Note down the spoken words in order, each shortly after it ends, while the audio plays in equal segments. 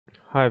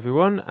Hi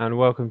everyone, and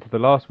welcome to the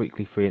last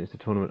weekly free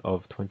Insta tournament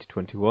of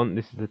 2021.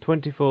 This is the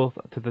 24th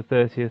to the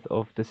 30th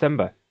of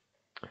December.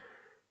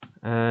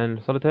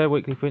 And Solitaire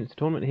weekly free Insta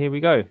tournament, here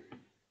we go.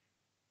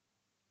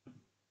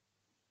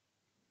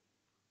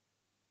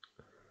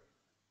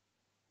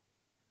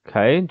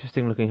 Okay,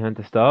 interesting looking hand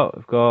to start.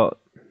 We've got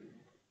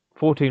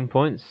 14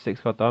 points,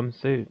 6-5 diamond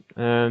suit,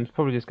 and it's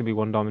probably just going to be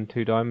 1 diamond,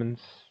 2 diamonds.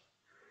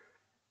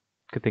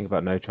 Could think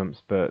about no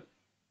trumps, but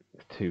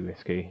it's too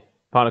risky.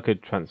 Partner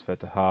could transfer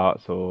to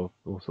hearts, or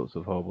all sorts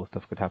of horrible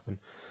stuff could happen.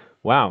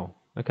 Wow,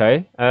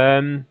 okay.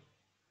 That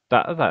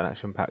was an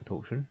action-packed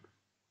auction.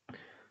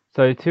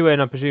 So 2N,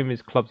 I presume,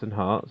 is clubs and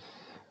hearts.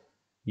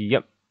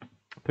 Yep.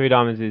 3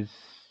 diamonds is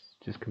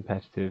just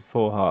competitive.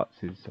 4 hearts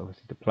is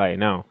obviously to play.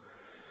 Now,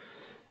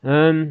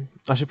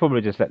 I should probably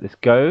just let this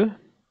go.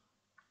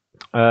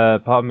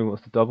 Part of me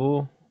wants to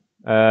double,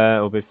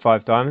 or bid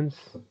 5 diamonds.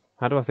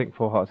 How do I think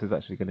 4 hearts is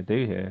actually going to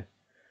do here?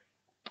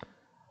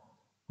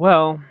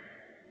 Well,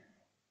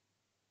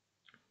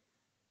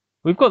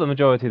 we've got the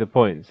majority of the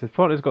points. If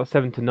partner's got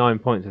 7 to 9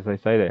 points, as they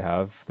say they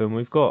have, then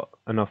we've got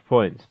enough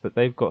points, but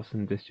they've got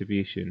some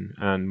distribution,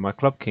 and my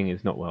club king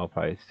is not well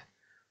placed.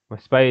 My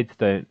spades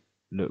don't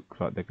look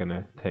like they're going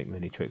to take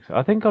many tricks.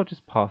 I think I'll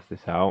just pass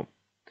this out.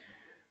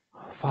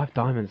 5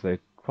 diamonds though.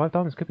 5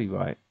 diamonds could be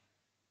right.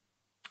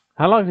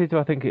 How likely do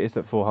I think it is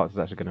that 4 hearts is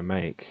actually going to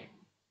make?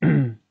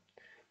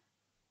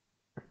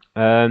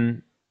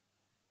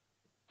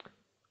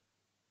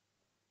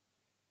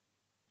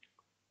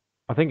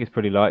 I think it's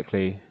pretty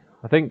likely.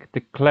 I think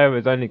Declare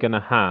is only going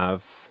to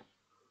have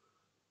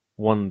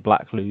 1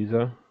 black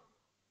loser.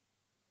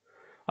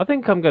 I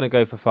think I'm going to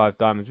go for 5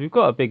 diamonds. We've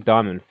got a big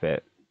diamond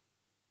fit.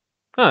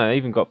 Oh, I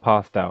even got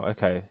passed out.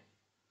 Okay.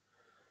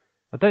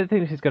 I don't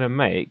think this is going to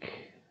make.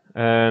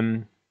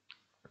 But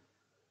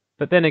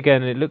then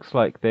again, it looks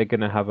like they're going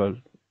to have a...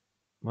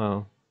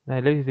 Well,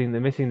 they're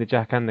missing the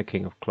jack and the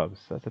king of clubs.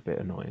 That's a bit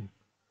annoying.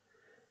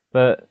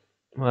 But,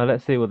 well,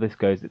 let's see what this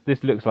goes.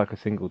 This looks like a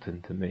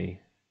singleton to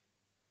me.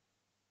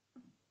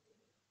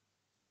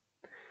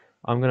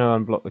 I'm going to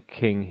unblock the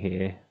king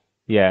here.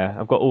 Yeah,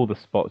 I've got all the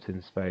spots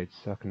in spades,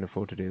 so I can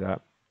afford to do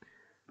that.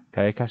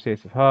 Okay, cash the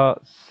ace of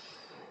hearts.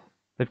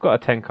 They've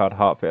got a 10-card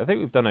heart fit. I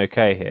think we've done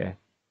okay here.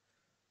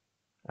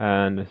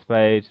 And the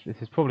spade. This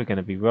is probably going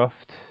to be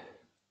roughed.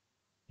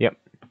 Yep.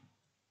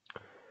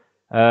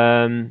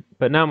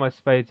 But now my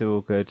spades are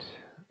all good.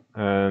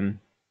 So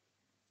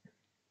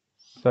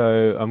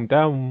I'm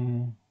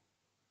down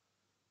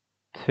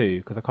 2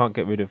 because I can't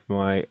get rid of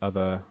my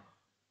other.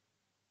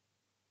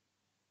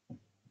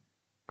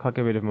 Can't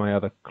get rid of my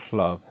other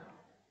club.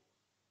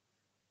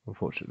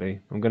 Unfortunately,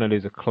 I'm going to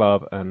lose a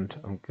club and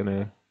I'm going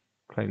to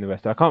claim the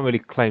rest. I can't really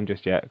claim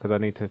just yet because I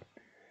need to.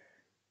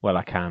 Well,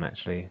 I can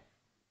actually,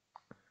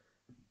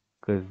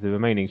 because the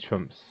remaining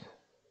trumps.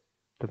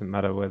 Doesn't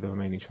matter where the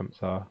remaining trumps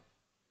are.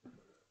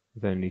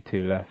 There's only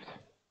 2 left.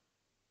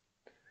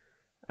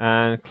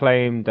 And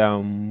claim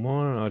down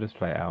 1. I'll just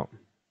play it out.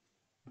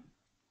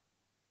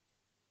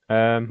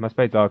 My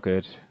spades are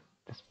good,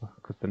 just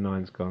because the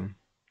 9's gone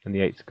and the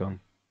 8's gone.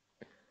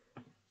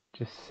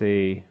 Just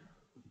see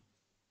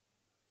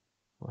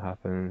what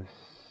happens.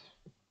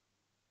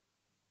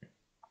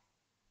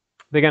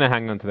 They're going to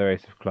hang on to their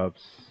ace of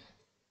clubs.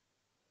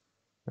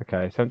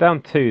 Okay, so I'm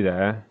down 2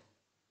 there.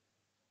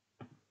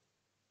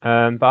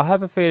 But I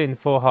have a feeling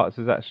 4 hearts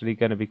is actually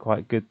going to be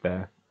quite good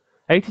there.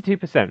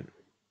 82%.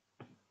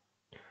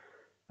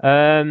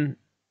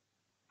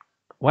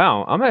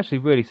 Wow, I'm actually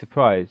really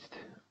surprised.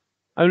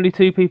 Only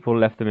 2 people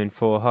left them in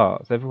 4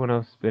 hearts. Everyone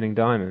else spinning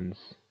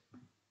diamonds.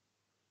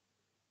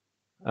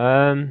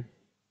 I'm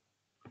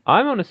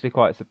honestly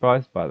quite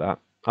surprised by that.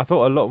 I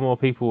thought a lot more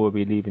people would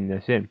be leaving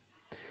this in.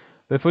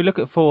 But if we look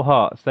at 4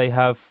 hearts, they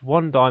have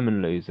 1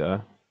 diamond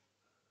loser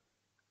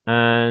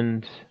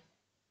and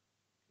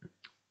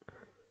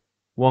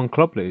 1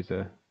 club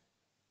loser.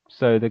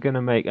 So they're going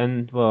to make,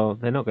 and well,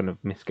 they're not going to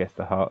misguess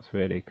the hearts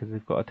really, because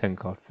they've got a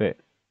 10-card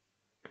fit.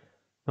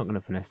 Not going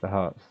to finesse the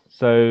hearts.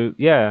 So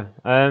yeah,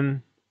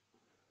 I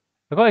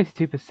got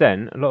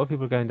 82%. A lot of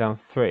people are going down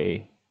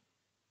 3.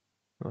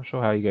 Not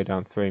sure how you go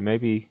down 3.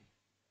 Maybe.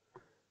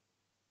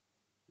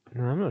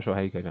 No, I'm not sure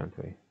how you go down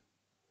 3.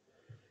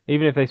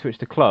 Even if they switch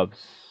to clubs,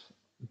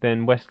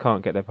 then West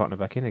can't get their partner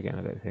back in again,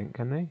 I don't think,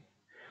 can they?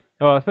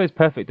 Oh, I suppose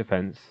perfect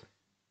defense.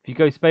 If you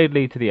go spade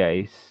lead to the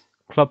ace,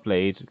 club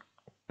lead,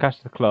 cash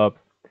the club,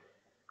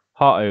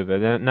 heart over,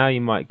 then now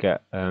you might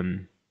get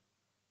down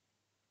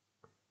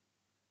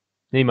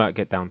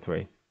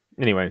 3.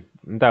 Anyway,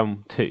 I'm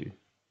down 2.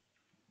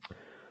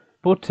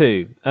 Board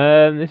 2.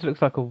 This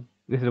looks like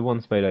this is a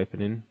 1 spade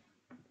opening.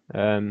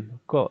 I've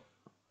got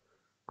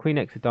Queen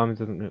X of diamonds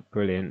doesn't look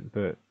brilliant,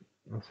 but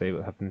I'll see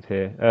what happens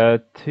here.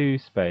 2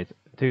 spades,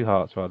 2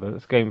 hearts rather.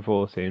 That's game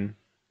 4 soon.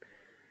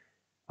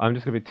 I'm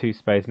just going to bid 2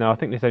 spades. Now I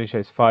think this only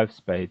shows 5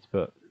 spades,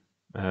 but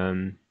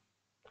I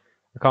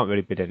can't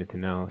really bid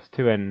anything else.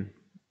 2N,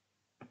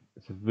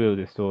 it's a real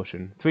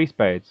distortion. 3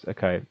 spades,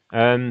 okay.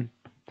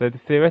 So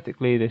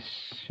theoretically this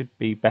should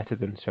be better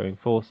than showing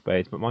 4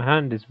 spades, but my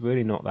hand is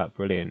really not that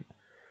brilliant.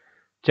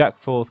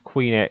 Jack fourth,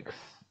 Queen X.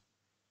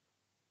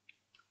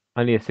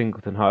 Only a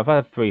singleton heart. If I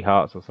had 3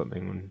 hearts or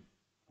something,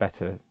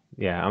 better.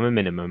 Yeah, I'm a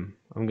minimum.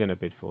 I'm going to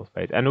bid 4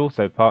 spades. And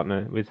also,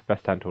 partner with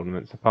best hand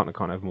tournaments, a partner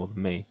can't have more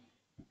than me.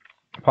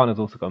 Partner's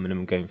also got a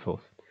minimum game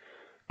force.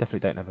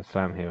 Definitely don't have a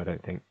slam here, I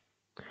don't think.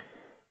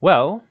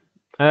 Well,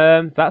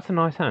 that's a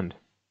nice hand.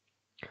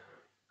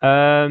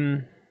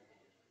 The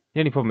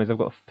only problem is I've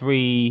got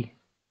 3.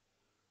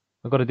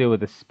 I've got to deal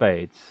with the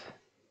spades.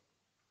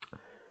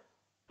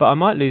 But I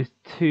might lose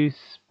 2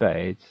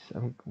 spades.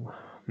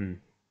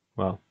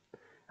 Well,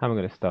 how am I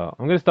going to start?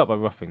 I'm going to start by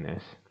roughing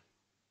this.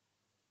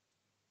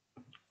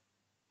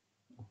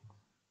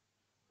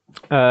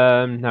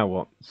 Now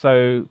what?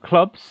 So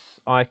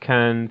clubs, I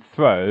can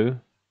throw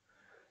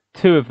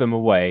 2 of them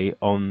away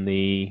on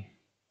the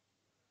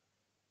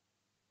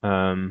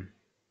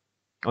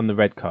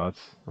red cards.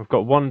 I've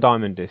got 1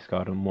 diamond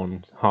discard and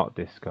 1 heart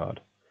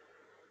discard.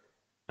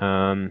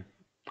 I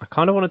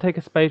kind of want to take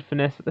a spade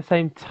finesse at the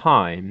same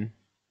time.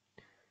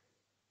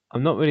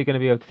 I'm not really going to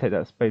be able to take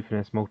that spade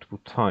finesse multiple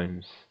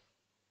times.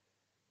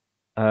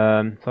 So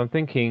I'm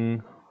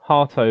thinking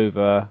heart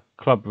over,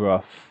 club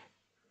rough,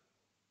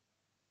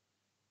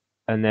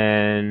 and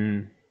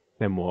then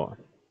what?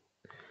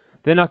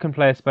 Then I can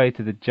play a spade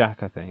to the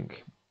jack, I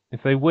think.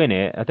 If they win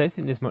it, I don't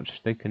think there's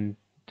much they can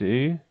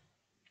do.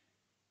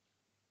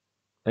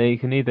 They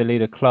can either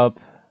lead a club,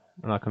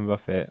 and I can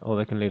rough it, or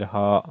they can lead a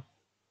heart.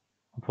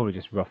 I'll probably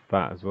just rough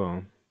that as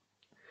well.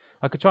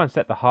 I could try and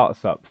set the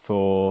hearts up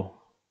for...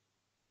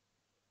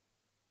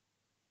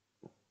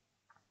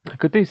 I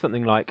could do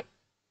something like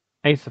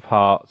ace of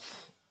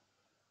hearts.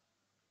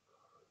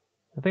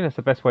 I think that's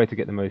the best way to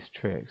get the most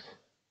tricks.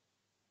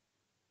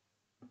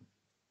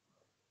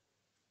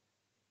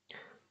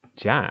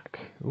 Jack.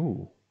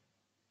 Ooh.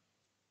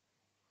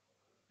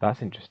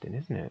 That's interesting,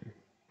 isn't it?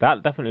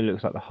 That definitely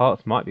looks like the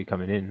hearts might be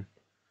coming in.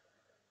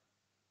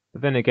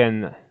 But then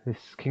again, the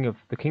king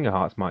of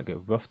hearts might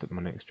get roughed at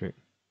my next trick.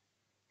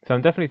 So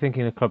I'm definitely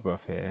thinking a club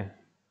rough here.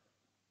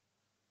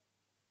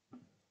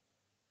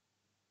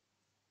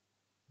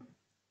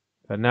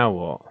 But now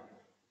what?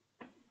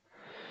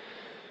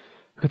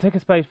 I could take a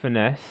spade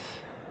finesse,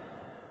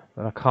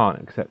 but I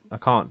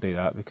can't do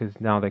that because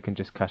now they can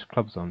just cash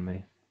clubs on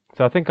me.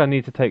 So I think I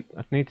need to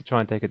try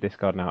and take a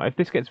discard now. If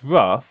this gets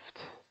roughed,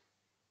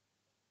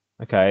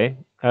 okay.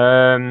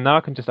 Now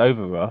I can just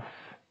over rough.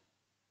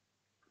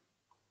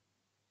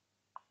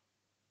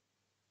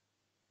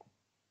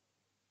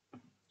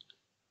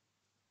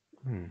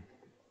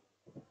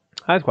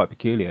 That's quite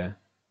peculiar.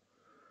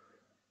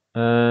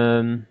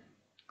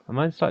 Am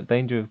I in slight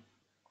danger of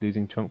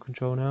losing trump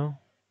control now?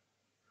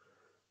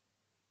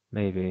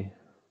 Maybe.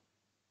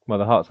 Well,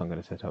 the hearts I'm going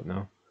to set up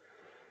now.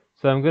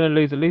 So I'm going to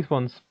lose at least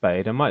 1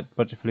 spade. I might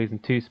budget for losing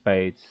 2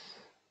 spades.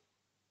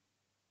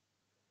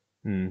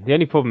 The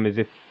only problem is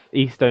if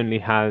East only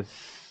has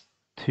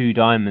 2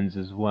 diamonds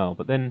as well.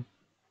 But then,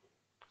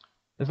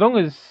 as long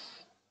as...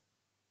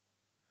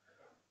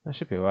 That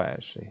should be alright,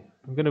 actually.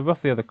 I'm going to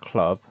rough the other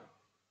club.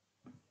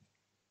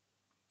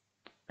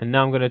 And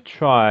now I'm going to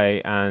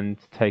try and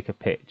take a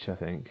pitch, I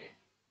think,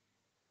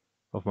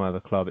 of my other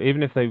club.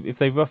 Even if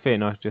they rough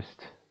in,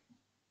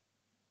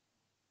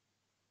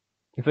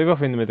 if they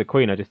rough in with the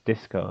queen, I just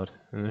discard,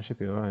 and that should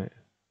be alright.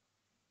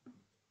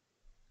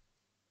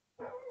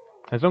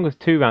 As long as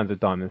 2 rounds of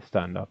diamonds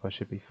stand up, I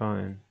should be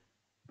fine.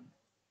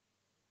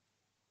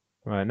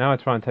 Right, now I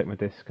try and take my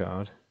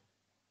discard.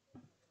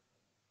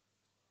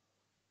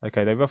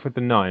 Okay, they rough with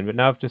the 9, but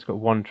now I've just got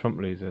 1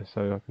 trump loser,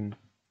 so I can...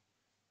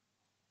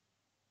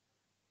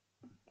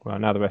 Well,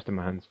 now the rest of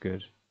my hand's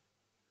good.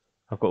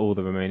 I've got all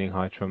the remaining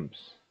high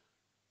trumps.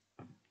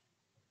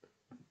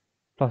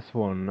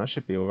 +1, that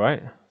should be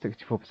alright.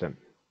 64%.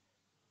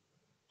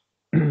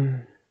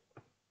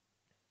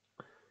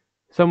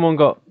 Someone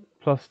got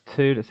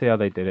 +2, let's see how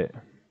they did it.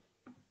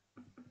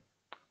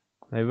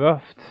 They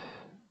roughed,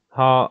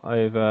 heart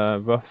over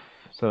rough,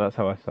 so that's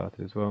how I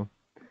started as well.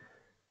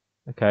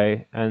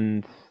 Okay,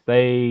 and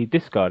they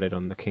discarded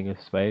on the king of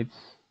spades.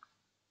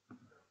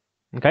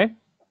 Okay,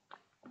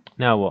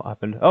 now what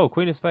happened? Oh,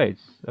 queen of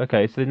spades.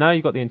 Okay, so now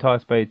you've got the entire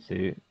spade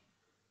suit.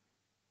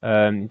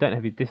 You don't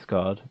have your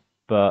discard,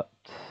 but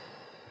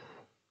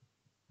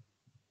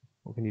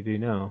what can you do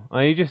now? Oh,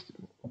 you just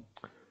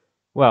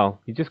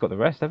got the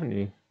rest, haven't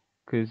you?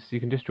 Because you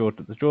can just draw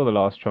the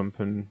last trump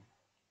and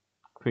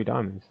 3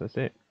 diamonds. That's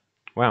it.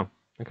 Wow.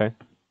 Okay.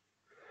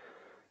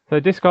 So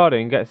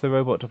discarding gets the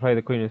robot to play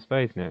the queen of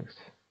spades next.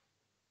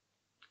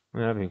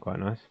 That'd be quite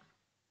nice.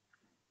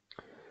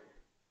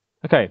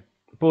 Okay,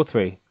 board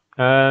 3.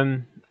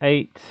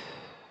 8,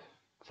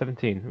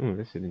 17. Ooh,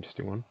 this is an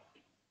interesting one.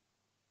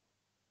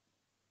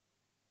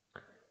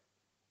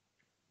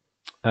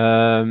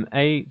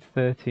 8,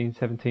 13,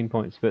 17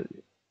 points, but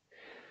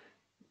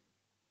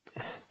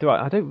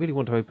I don't really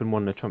want to open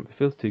 1 no trump. It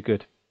feels too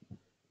good.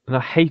 And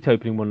I hate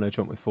opening 1 no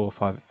trump with 4,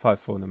 5, 5,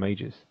 4 in the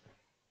majors.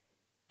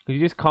 Because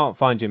you just can't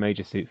find your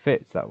major suit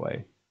fits that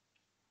way.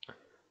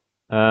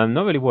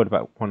 Not really worried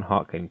about 1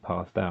 heart getting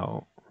passed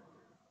out.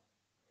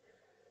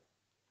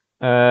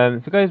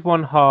 If it goes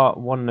one heart,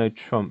 one no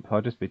trump,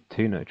 I'll just bid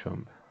two no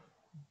trump.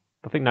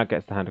 I think that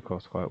gets the hand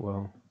across quite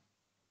well.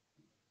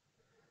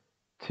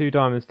 Two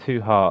diamonds,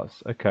 two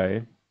hearts.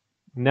 Okay.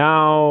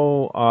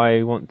 Now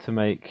I want to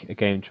make a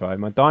game try.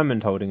 My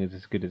diamond holding is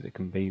as good as it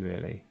can be,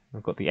 really.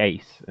 I've got the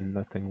ace and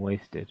nothing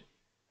wasted.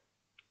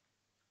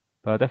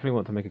 But I definitely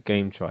want to make a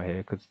game try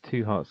here, because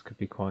two hearts could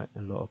be quite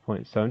a lot of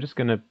points. So I'm just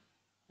going to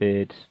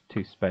bid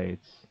two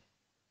spades.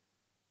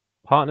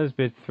 Partners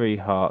bid three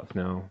hearts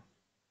now.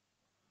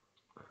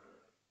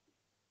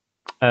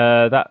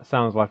 That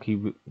sounds like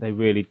they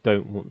really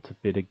don't want to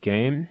bid a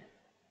game.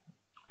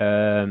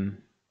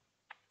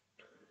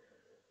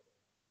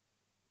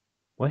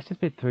 West has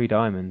bid three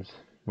diamonds.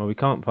 Well, we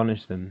can't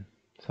punish them,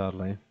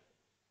 sadly.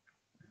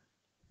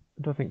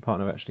 What do I think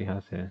partner actually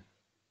has here?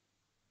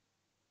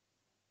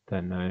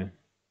 Don't know.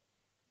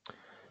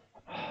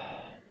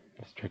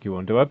 That's a tricky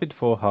one. Do I bid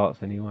four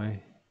hearts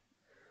anyway?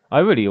 I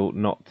really ought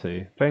not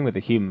to. Playing with the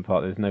human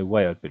part, there's no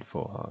way I'd bid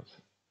four hearts.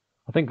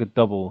 I think a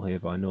double here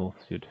by North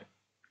should...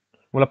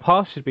 Well, a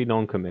pass should be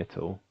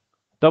non-committal.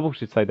 Double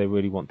should say they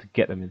really want to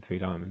get them in three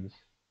diamonds.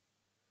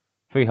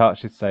 Three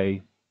hearts should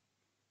say,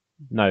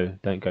 no,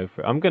 don't go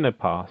for it. I'm going to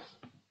pass.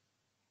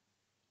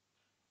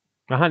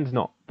 My hand's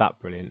not that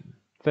brilliant.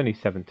 It's only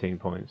 17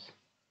 points.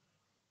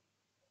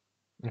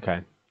 Okay,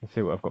 let's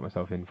see what I've got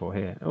myself in for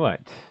here.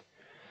 Alright.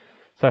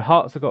 So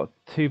hearts have got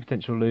two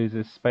potential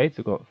losers. Spades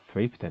have got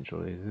three potential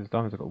losers.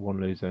 Diamonds have got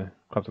one loser.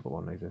 Clubs have got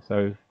one loser.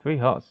 So three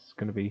hearts is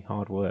going to be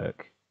hard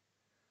work.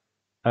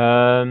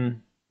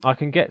 I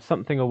can get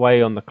something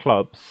away on the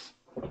clubs,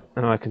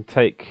 and I can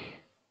take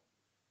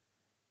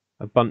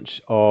a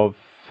bunch of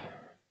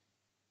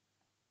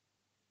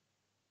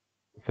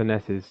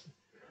finesses.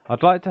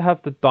 I'd like to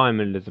have the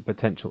diamond as a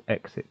potential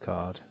exit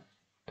card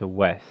to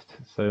West,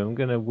 so I'm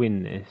going to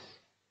win this.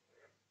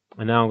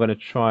 And now I'm going to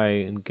try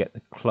and get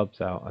the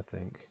clubs out, I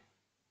think.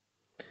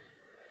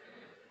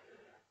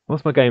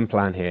 What's my game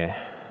plan here?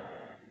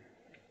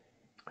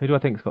 Who do I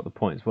think's got the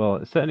points? Well,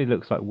 it certainly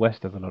looks like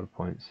West has a lot of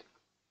points.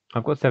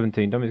 I've got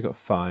 17, Dummy's got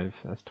 5,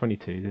 that's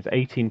 22. There's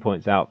 18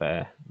 points out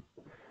there.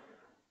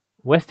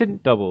 West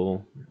didn't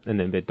double and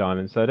then bid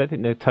diamond, so I don't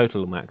think they're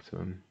total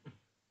maximum.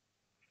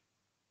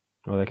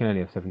 Well, they can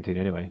only have 17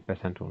 anyway,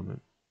 best hand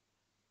tournament.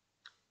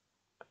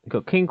 We've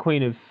got King,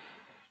 Queen of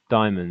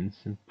diamonds,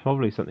 and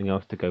probably something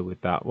else to go with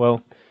that.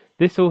 Well,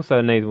 this also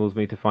enables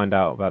me to find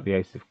out about the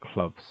ace of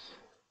clubs.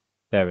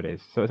 There it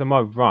is. So it's on my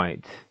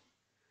right.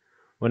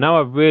 Well, now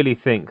I really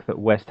think that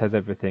West has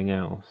everything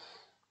else.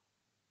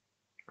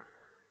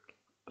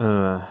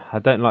 I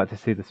don't like to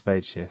see the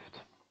spade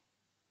shift.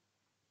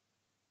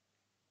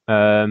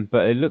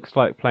 But it looks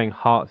like playing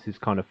hearts is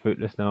kind of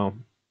fruitless now.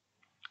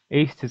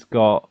 East has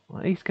got...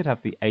 East could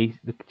have the ace,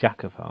 the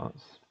jack of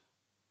hearts.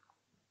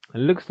 It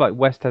looks like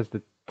West has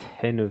the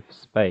 10 of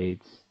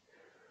spades.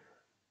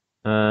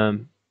 But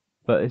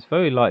it's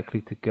very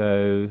likely to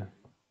go...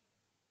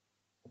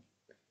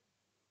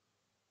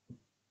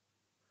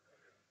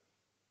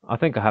 I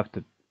think I have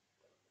to...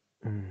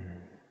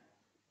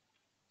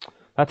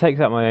 That takes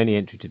out my only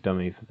entry to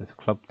dummy for the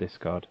club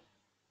discard.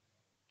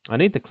 I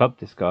need the club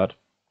discard.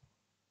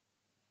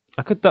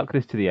 I could duck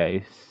this to the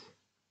ace.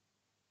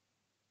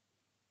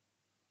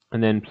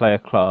 And then play a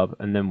club,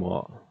 and then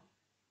what?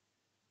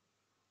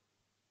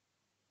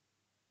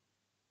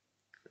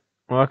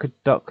 Or I could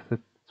duck the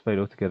spade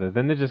altogether.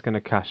 Then they're just going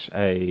to cash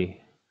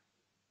a...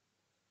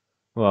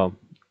 Well,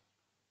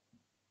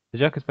 the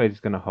jack of spades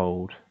is going to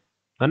hold.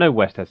 I know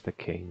West has the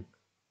king.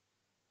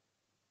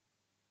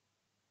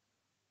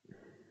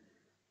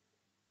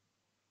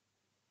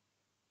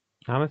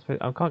 How am I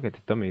supposed... I can't get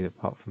to dummy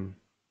apart from...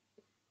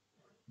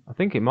 I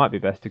think it might be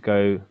best to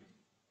go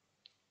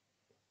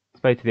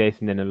spade to the ace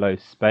and then a low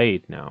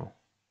spade now.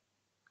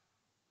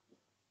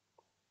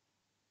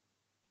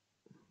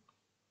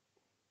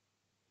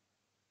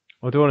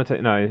 Or do I want to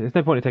take... No, there's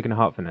no point in taking a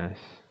heart finesse.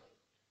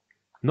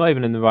 Not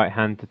even in the right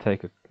hand to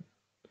take a...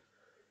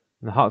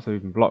 The hearts are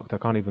even blocked. I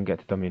can't even get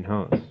to dummy in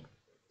hearts.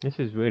 This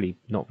is really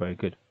not very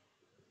good.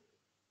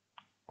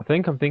 I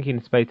think I'm thinking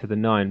spade to the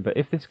 9, but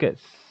if this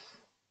gets...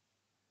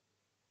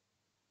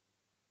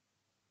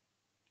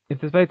 If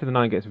the spade to the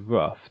 9 gets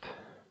roughed,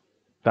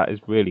 that is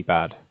really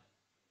bad.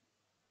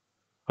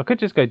 I could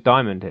just go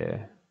diamond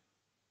here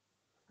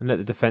and let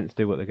the defense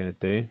do what they're going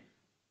to do.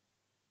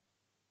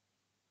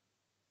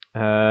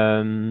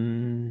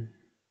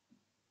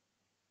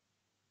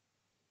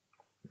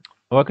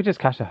 Or I could just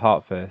cash a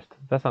heart first.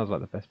 That sounds like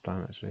the best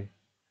plan, actually.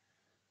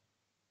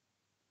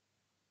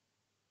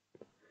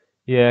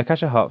 Yeah,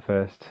 cash a heart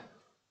first.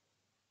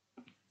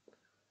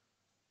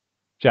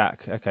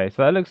 Jack. Okay,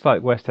 so that looks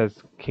like West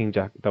has King,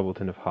 Jack,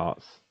 Doubleton of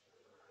hearts.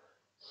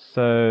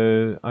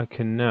 So I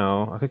can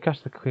now... I could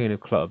cash the Queen of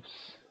clubs.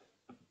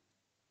 I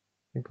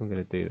think I'm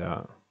going to do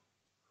that.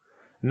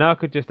 Now I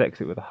could just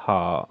exit with a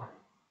heart.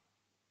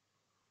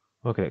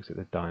 Or I could exit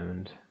the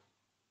diamond.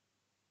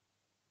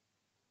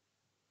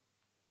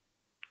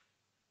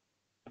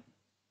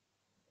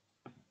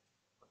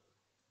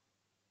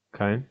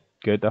 Okay,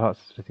 good. The hearts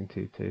are splitting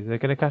 2-2. They're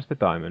going to cash the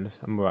diamond.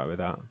 I'm alright with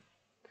that.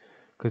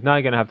 Because now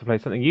you're going to have to play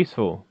something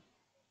useful.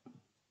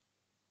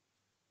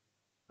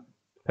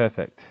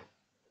 Perfect.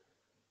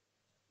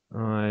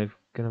 I'm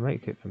going to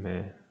make it from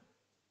here.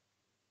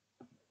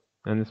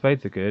 And the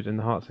spades are good, and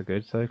the hearts are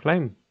good, so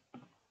claim.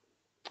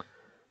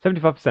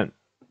 75%.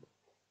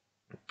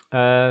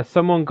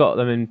 Someone got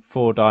them in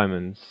 4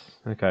 diamonds.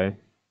 Okay.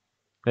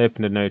 They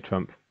opened a no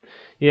trump.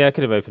 Yeah, I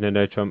could have opened a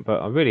no trump,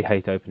 but I really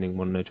hate opening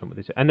one no trump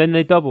with this. And then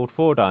they doubled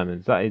 4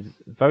 diamonds. That is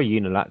very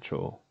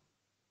unilateral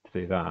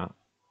to do that.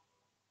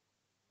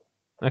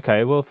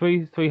 Okay, well,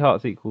 three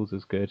hearts equals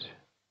is good.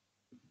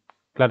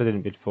 Glad I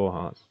didn't bid 4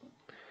 hearts.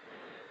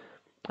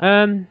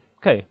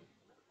 Okay.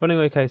 Running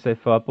okay so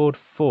far. Board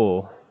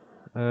 4.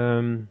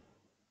 14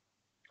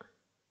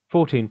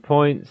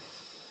 points.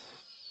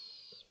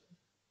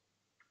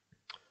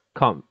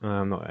 Can't.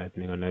 I'm not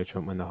opening a no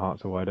trump when the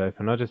hearts are wide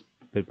open. I just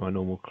bid my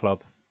normal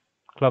club.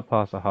 Club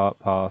pass, a heart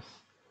pass.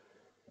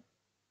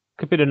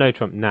 Could bid a no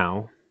trump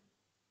now.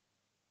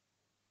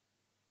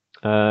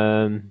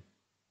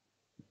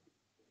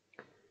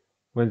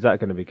 When's that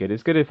going to be good?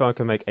 It's good if I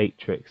can make 8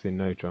 tricks in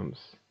no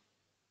trumps.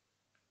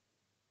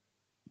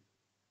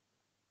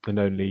 And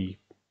only,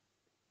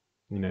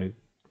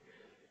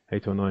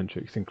 8 or 9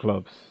 tricks in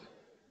clubs.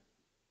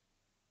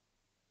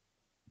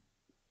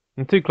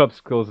 And 2 clubs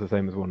scores the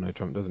same as 1 no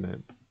trump, doesn't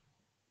it?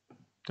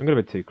 I'm going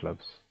to bid 2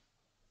 clubs.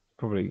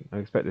 Probably, I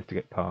expect this to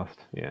get passed.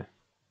 Yeah.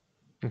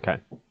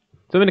 Okay.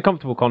 So I'm in a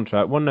comfortable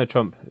contract. 1 no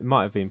trump, it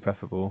might have been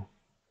preferable.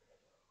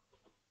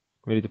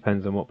 Really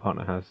depends on what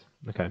partner has.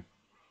 Okay.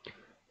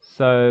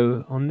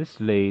 So on this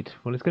lead,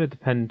 well, it's going to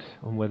depend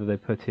on whether they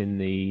put in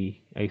the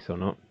ace or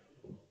not.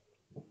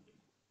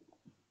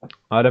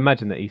 I'd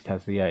imagine that East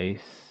has the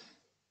ace.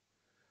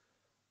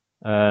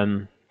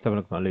 Let's have a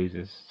look at my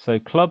losers. So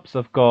clubs,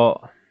 I've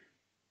got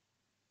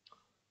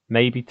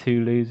maybe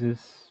 2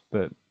 losers,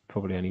 but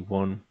probably only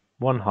one.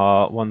 1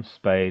 heart, 1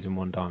 spade, and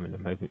 1 diamond.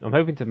 I'm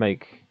hoping to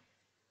make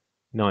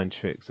 9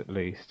 tricks at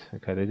least.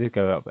 Okay, they did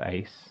go up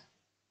ace.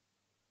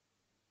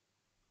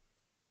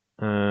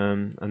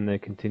 And they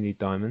continued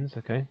diamonds.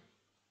 Okay.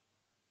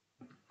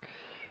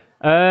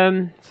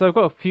 So I've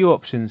got a few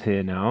options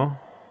here now.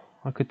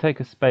 I could take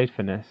a spade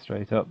finesse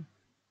straight up.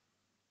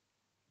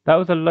 That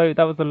was a low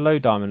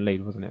diamond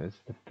lead, wasn't it? It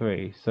was the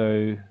 3.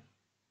 So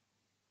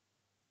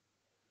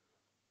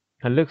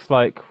it looks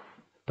like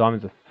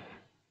diamonds are.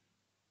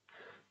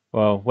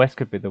 Well, West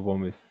could be the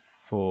one with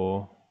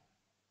 4.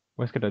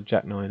 West could have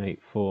Jack 9 8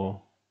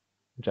 4,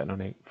 Jack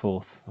 9 8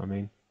 fourth. I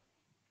mean,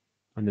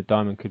 and the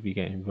diamond could be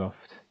getting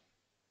ruffed.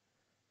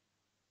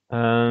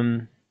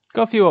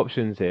 Got a few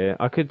options here.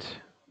 I could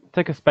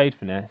take a spade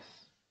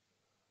finesse.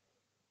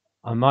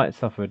 I might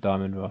suffer a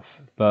diamond ruff,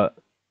 but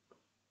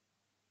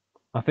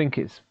I think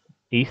it's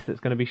East that's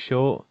going to be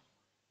short.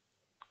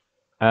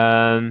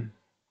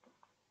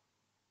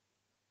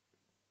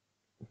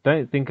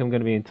 Don't think I'm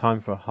going to be in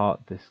time for a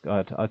heart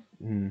discard.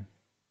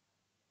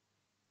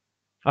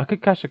 I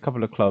could cash a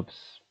couple of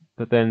clubs,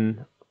 but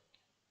then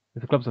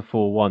if the clubs are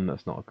 4-1,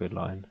 that's not a good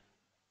line.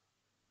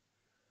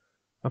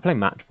 I'm playing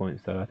match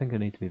points though. I think I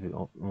need to be a bit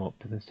more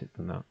optimistic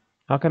than that.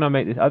 How can I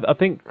make this? I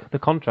think the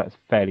contract's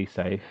fairly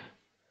safe.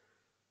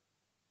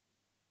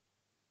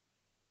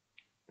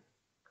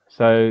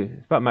 So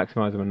it's about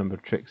maximising my number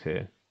of tricks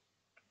here.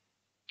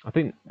 I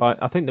think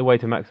the way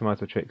to maximise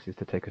the tricks is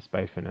to take a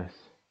spade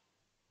finesse,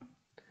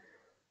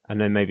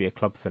 and then maybe a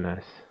club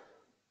finesse.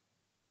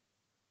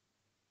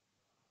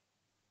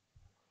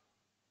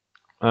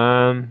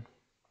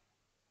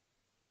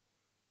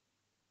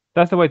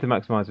 That's the way to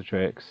maximise the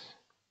tricks.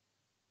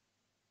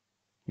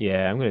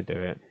 Yeah, I'm going to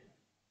do it.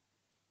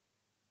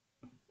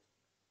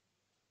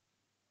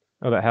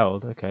 Oh, that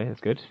held. Okay, that's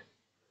good.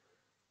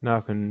 Now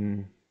I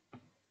can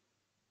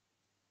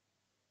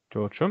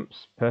draw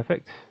trumps.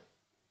 Perfect.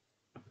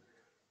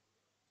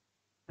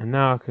 And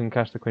now I can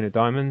cash the queen of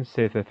diamonds,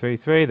 see if they're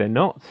 3-3. They're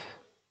not.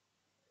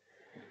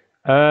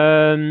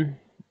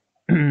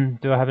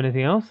 Do I have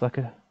anything else? I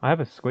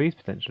have a squeeze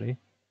potentially.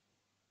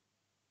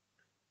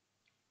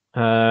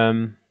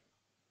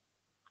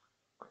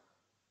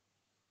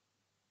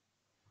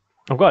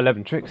 I've got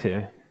 11 tricks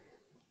here.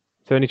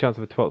 So any chance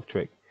of a 12th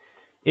trick.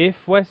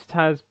 If West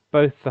has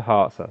both the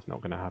hearts, that's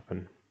not going to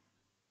happen.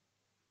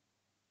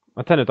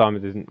 My 10 of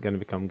diamonds isn't going to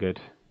become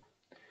good.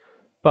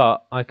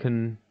 But I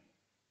can...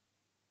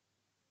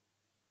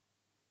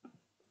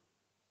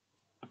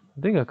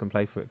 I think I can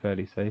play for it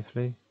fairly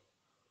safely.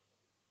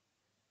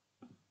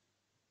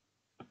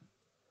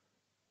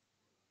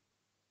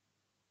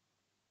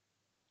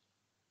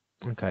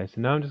 Okay,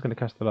 so now I'm just going to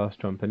cast the last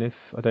trump, and if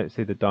I don't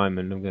see the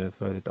diamond, I'm going to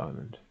throw the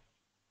diamond.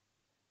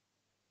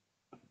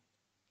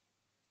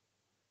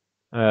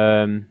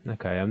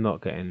 Okay, I'm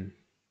not getting...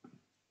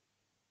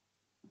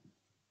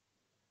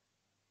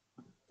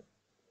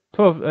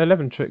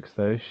 11 tricks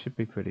though, should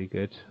be pretty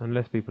good,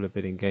 unless people are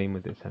bidding game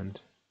with this hand.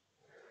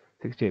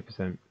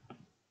 68%.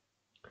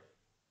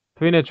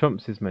 3 no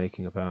trumps is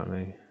making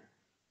apparently.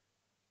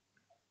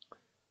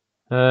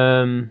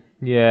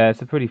 Yeah,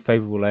 it's a pretty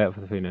favourable layout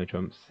for the 3 no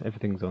trumps.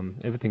 Everything's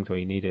where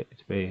you need it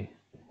to be.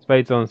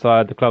 Spades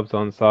onside, the club's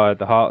onside,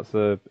 the hearts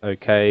are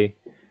okay.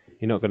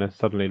 You're not going to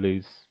suddenly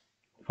lose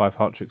 5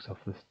 heart tricks off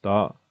the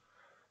start.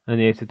 And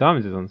the ace of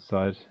diamonds is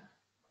onside.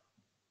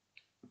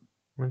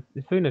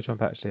 Is 3 no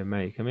trump actually a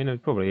make? I mean,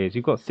 it probably is.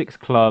 You've got 6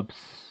 clubs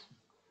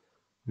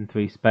and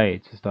 3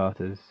 spades for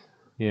starters.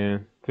 Yeah,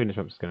 3 no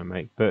trump's going to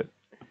make. But,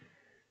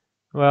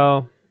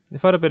 well,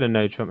 if I'd have bid a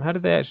no trump, how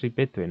did they actually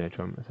bid 3 no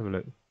trump? Let's have a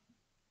look.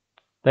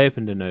 They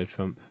opened a no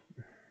trump.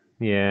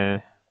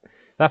 Yeah,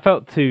 that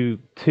felt too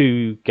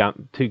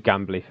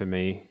gambly for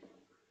me.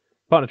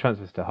 Partner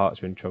transfers to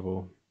hearts are in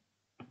trouble.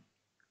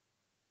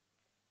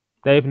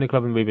 They opened a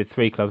club and we bid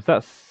 3 clubs.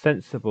 That's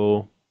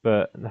sensible,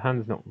 but the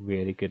hand's not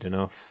really good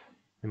enough,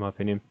 in my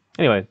opinion.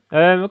 Anyway,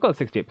 I've got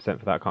 68%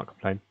 for that. I can't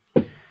complain.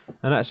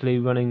 And actually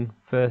running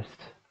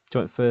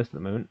joint first at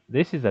the moment.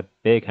 This is a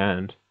big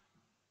hand.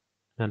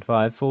 Hand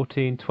 5,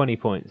 14, 20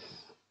 points.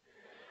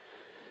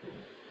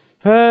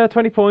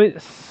 20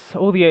 points,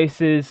 all the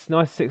aces,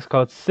 nice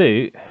 6-card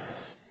suit.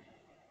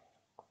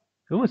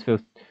 It almost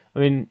feels... I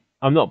mean,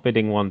 I'm not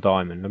bidding 1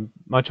 diamond.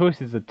 My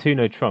choices are 2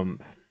 no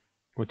trump,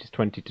 which is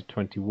 20 to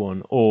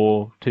 21,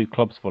 or 2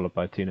 clubs followed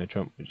by 2 no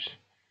trump, which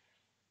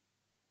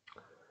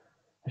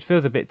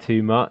feels a bit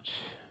too much.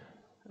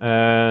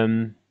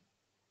 An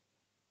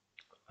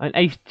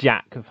ace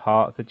jack of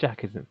hearts. The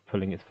jack isn't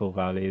pulling its full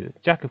value. The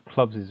jack of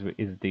clubs is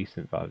a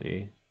decent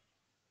value.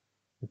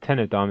 The 10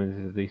 of diamonds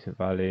is a decent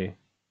value.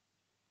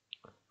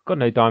 Got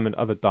no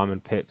other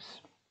diamond pips.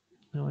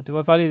 Do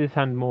I value this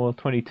hand more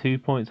 22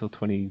 points or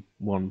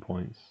 21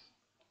 points?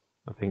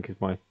 I think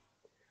is my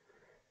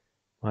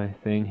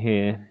thing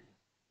here.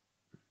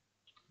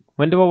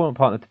 When do I want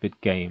partner to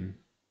bid game?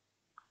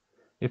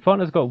 If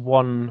partner's got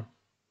 1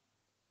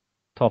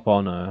 top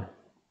honor,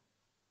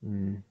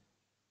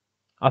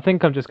 I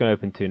think I'm just going to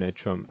open 2 no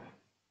trump,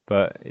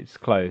 but it's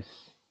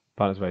close.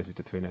 Partner's raised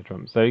to 3 no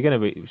trump, so you're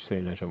going to be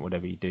 3 no trump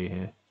whatever you do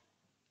here,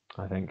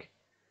 I think.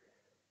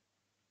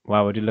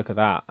 Wow, would you look at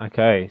that?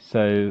 Okay,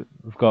 so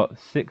we've got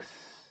 6.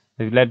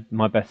 They've led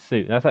my best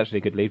suit. That's actually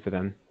a good lead for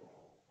them.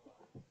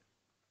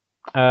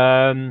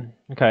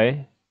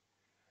 Okay.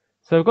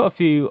 So I've got a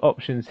few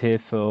options here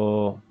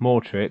for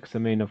more tricks. I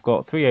mean, I've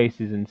got 3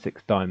 aces and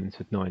 6 diamonds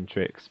with 9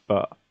 tricks,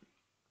 but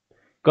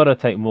gotta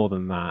take more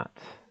than that.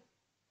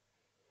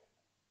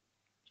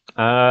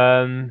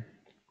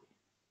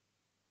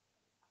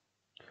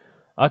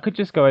 I could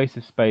just go ace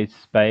of spades,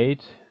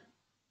 spade.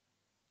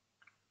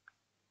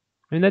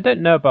 I mean, they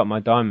don't know about my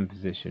diamond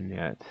position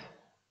yet.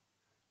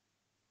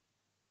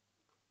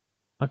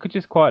 I could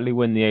just quietly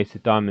win the ace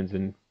of diamonds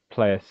and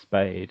play a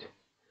spade.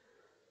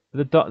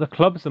 But the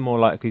clubs are more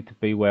likely to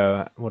be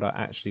what I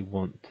actually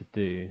want to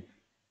do.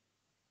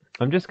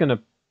 I'm just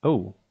gonna...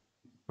 Oh.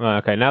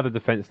 Okay, now the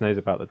defense knows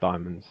about the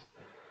diamonds.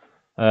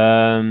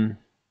 That's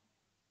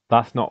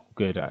not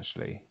good,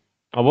 actually.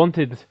 I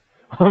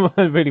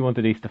really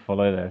wanted East to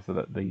follow there so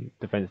that the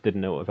defense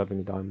didn't know what was happening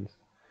with diamonds.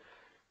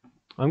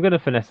 I'm going to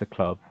finesse a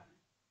club.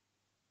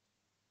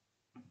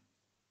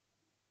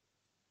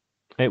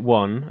 It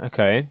won.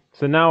 Okay,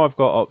 so now I've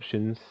got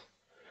options.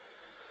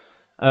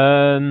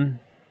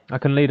 I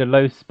can lead a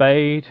low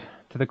spade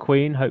to the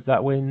queen. Hope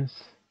that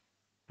wins.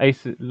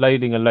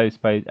 Loading a low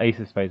spade, ace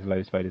of spades, a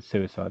low spade is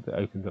suicide. That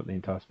opens up the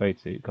entire spade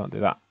suit. Can't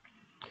do that.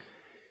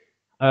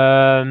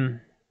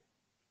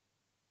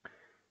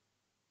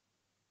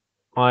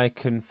 I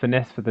can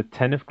finesse for the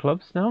 10 of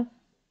clubs now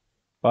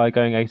by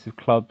going ace of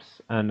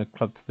clubs and a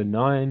club to the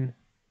 9.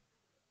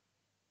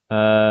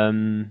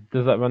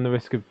 Does that run the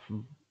risk of...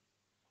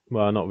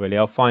 Well, not really.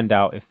 I'll find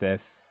out if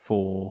they're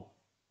 4-2.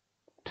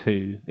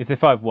 If they're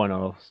 5-1,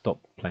 I'll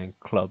stop playing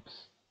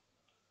clubs.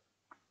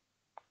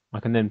 I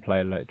can then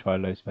try a low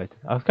spade.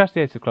 I'll catch the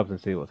ace of clubs and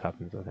see what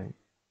happens, I think.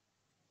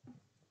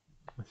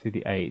 I see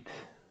the 8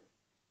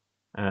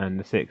 and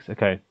the 6.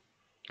 Okay.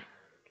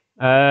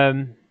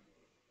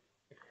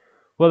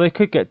 Well, they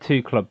could get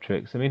 2 club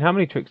tricks. I mean, how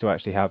many tricks do I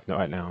actually have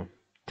right now?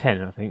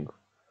 10, I think.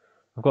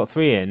 I've got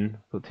 3 in.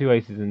 I've got 2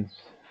 aces and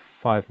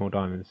 5 more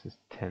diamonds. Is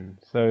 10.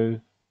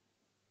 So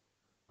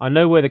I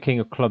know where the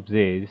king of clubs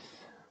is.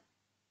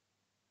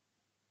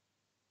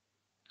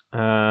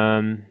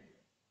 I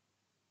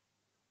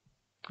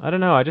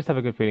don't know. I just have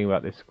a good feeling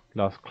about this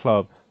last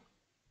club.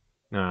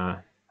 Nah,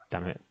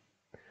 damn it.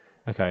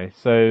 Okay,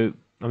 so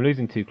I'm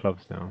losing 2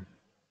 clubs now.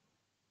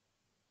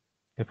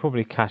 He'll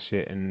probably cash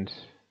it and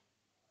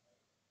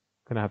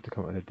gonna have to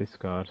come up with a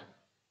discard.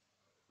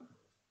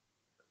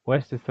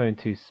 West has thrown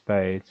 2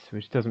 spades,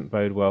 which doesn't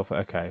bode well for...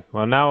 Okay,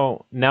 well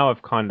now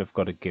I've kind of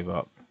got to give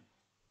up.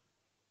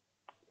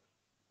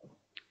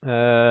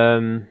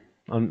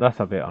 That's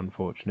a bit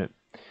unfortunate.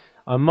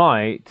 I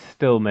might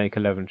still make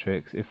 11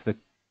 tricks if the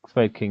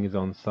spade king is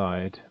on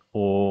side,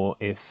 or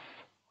if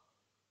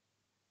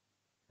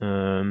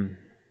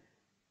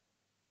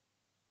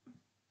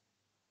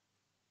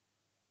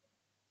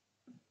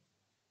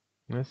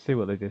let's see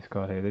what they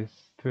discard here. They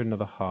threw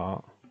another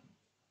heart.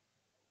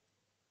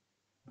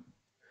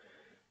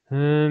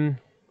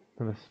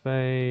 Another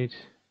spade.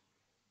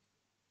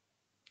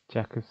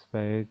 Jack of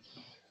spades.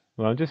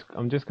 Well,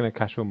 I'm just gonna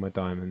cash all my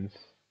diamonds.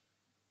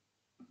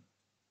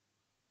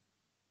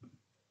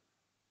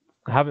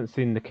 I haven't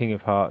seen the King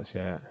of Hearts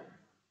yet.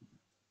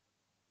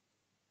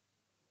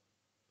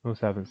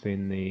 Also haven't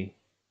seen the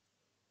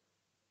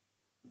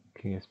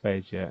King of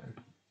Spades yet.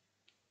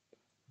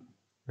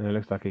 And it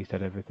looks like he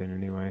said everything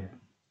anyway.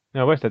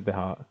 No, where said the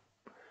heart?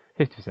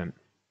 50%.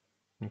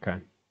 Okay.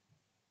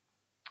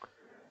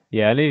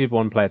 Yeah, I needed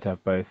one player to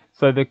have both.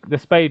 So the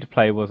spade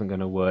play wasn't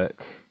going to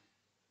work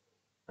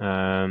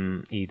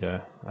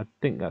either. I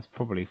think that's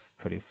probably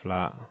pretty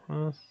flat.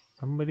 Oh,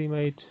 somebody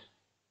made...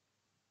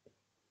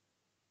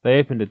 They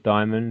opened a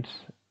diamond.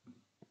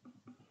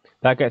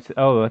 That gets...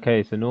 Oh,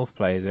 okay, so North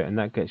plays it, and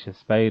that gets your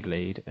spade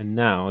lead. And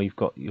now you've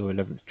got your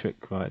 11th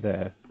trick right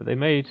there. But they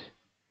made...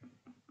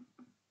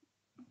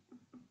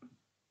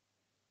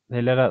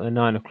 They let out the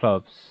 9 of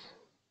clubs.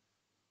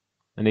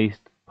 And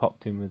East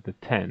popped in with the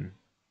 10.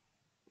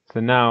 So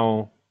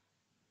now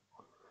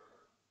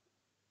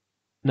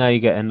you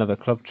get another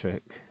club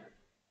trick.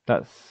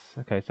 That's...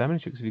 Okay, so how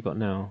many tricks have you got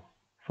now?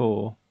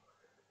 4.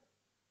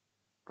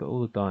 Got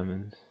all the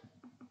diamonds.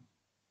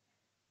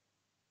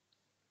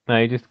 No,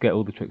 you just get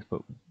all the tricks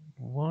but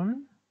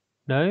 1?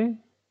 No?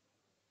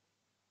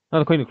 Oh,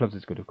 the Queen of Clubs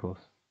is good, of course.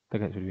 That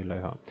gets rid of your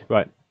low heart.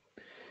 Right.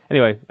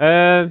 Anyway,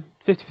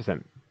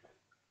 50%.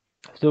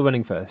 Still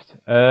running first.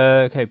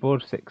 Okay,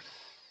 board 6.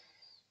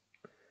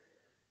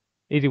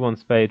 Easy 1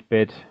 spade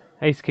bid.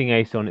 Ace, King,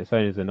 Ace on its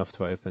own is enough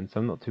to open, so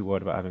I'm not too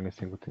worried about having a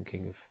singleton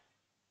King of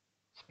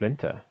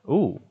Splinter.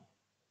 Ooh.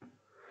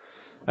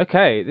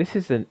 Okay, this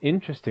is an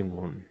interesting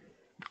one.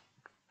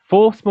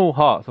 4 small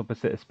hearts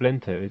opposite a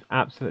Splinter is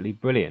absolutely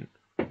brilliant.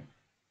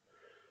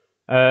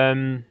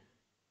 And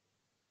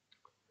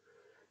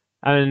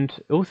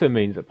it also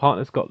means that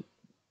partner's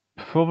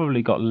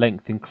probably got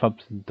length in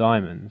clubs and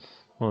diamonds.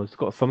 Well, it's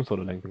got some sort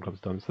of length in clubs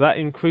and diamonds. So that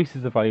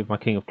increases the value of my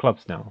King of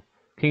Clubs now.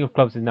 King of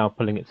Clubs is now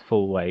pulling its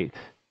full weight.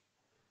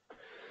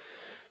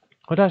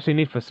 What do I actually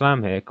need for a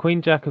slam here?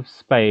 Queen, Jack of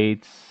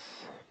Spades.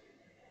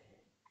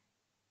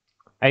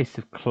 Ace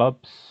of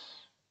Clubs.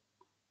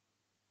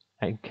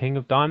 And King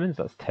of Diamonds.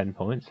 That's 10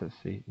 points. Let's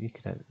see. You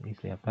could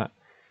easily have that.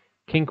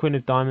 King, Queen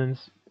of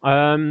Diamonds.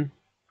 I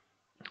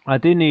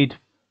do need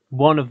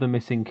one of the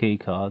missing key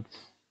cards.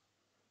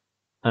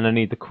 And I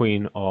need the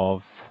Queen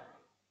of...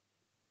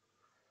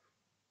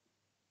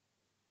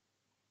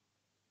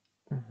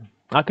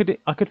 I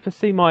could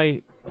foresee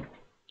my...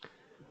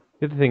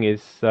 The other thing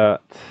is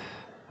that...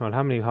 Well,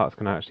 how many hearts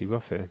can I actually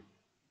ruff here?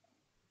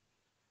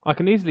 I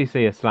can easily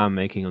see a slam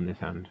making on this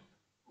hand.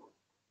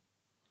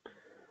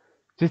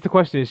 Just the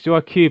question is, do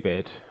I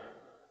Q-bid?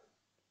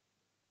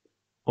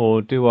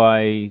 Or do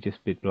I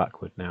just bid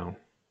Blackwood now?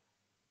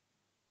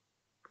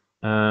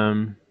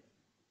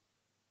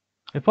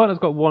 If partner's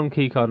got one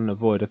key card and a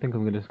void, I think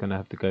I'm just going to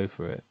have to go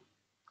for it.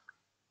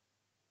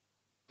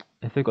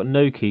 If they've got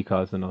no key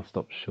cards, then I'll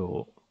stop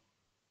short.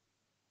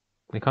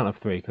 They can't have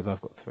 3 because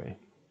I've got 3.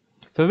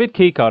 So with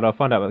key card, I'll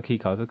find out about the key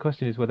cards. The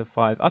question is whether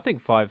 5. I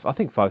think 5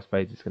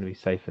 spades is going to be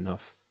safe enough.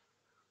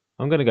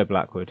 I'm going to go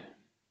Blackwood.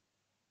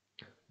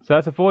 So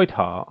that's a void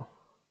heart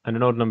and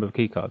an odd number of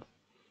key cards.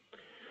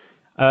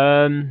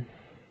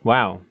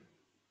 Wow.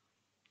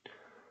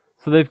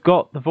 So they've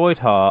got the void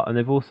heart and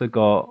they've also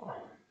got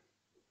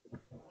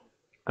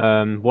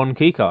 1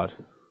 key card.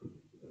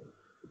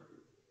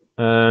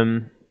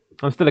 I'm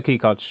still a key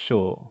card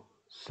short,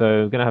 so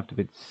I'm going to have to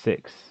bid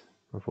 6,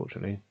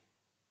 unfortunately.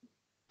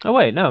 Oh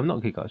wait, no, I'm not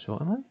a key card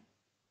short, am I?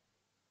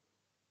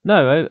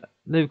 No,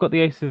 they've got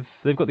the ace of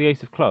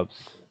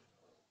clubs.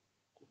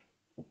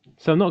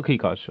 So I'm not a key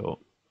card short.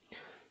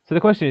 So the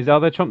question is, are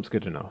their trumps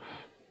good enough?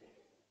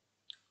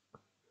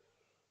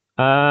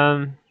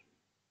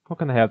 What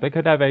can they have? They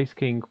could have ace,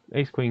 king,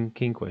 ace, queen,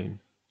 king, queen.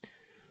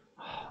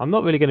 I'm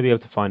not really going to be able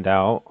to find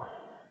out.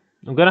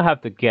 I'm going to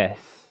have to guess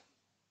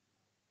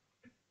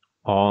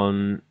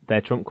on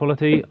their trump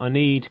quality. I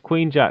need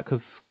queen, jack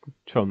of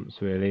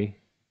trumps, really.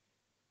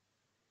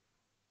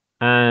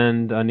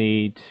 And I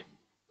need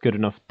good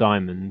enough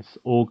diamonds,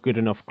 or good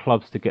enough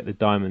clubs to get the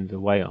diamonds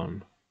away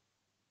on.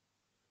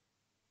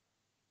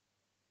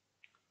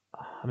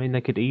 I mean,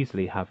 they could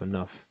easily have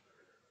enough.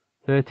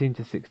 13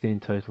 to 16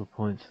 total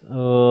points.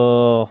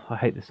 Oh, I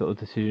hate this sort of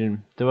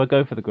decision. Do I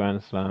go for the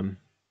Grand Slam?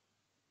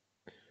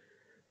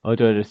 Or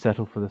do I just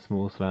settle for the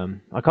small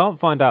slam? I can't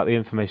find out the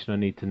information I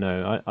need to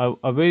know.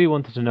 I really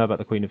wanted to know about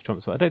the Queen of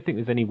Trumps, but I don't think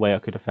there's any way I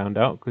could have found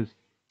out, because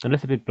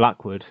unless I bid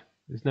Blackwood,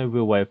 there's no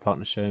real way of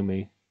partner showing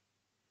me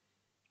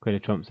Queen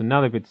of Trumps. And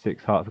now they bid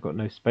 6 hearts, I've got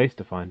no space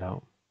to find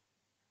out.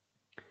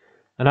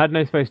 And I had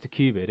no space to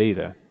Q-bid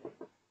either.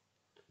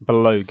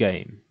 Below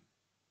game.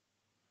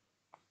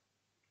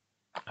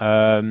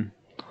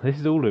 This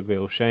is all a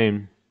real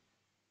shame.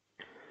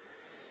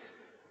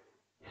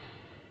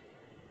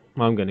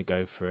 I'm going to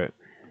go for it.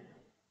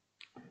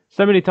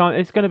 So many times,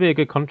 it's going to be a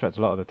good contract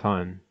a lot of the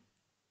time.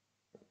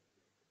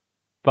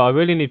 But I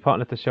really need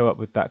partner to show up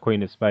with that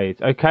Queen of Spades.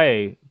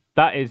 Okay,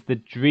 that is the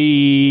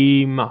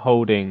dream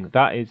holding.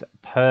 That is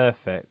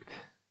perfect.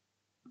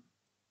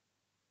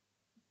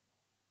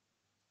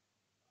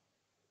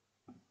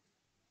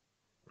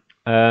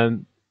 Now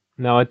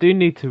I do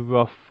need to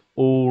ruff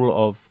all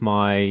of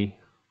my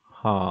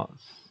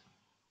hearts.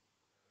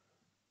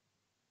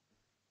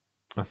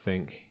 I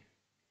think.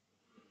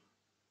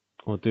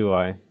 Or do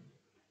I?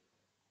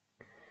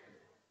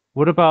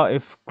 What about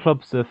if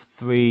clubs are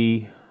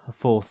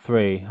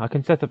 3-4-3? I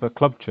can set up a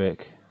club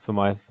trick for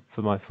my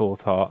fourth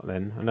heart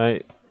then.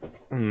 And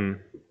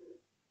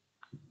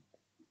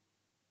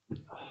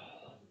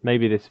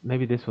maybe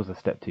this was a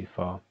step too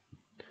far.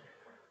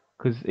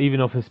 Because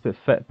even off his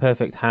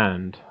perfect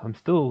hand, I'm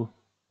still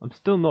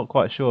not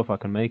quite sure if I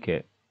can make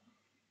it.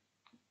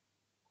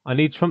 I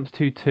need trumps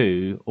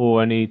 2-2,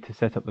 or I need to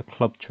set up the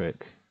club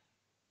trick.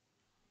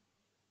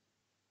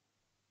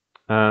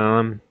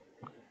 I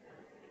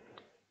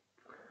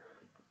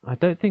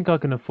don't think I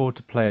can afford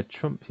to play a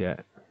trump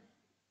yet.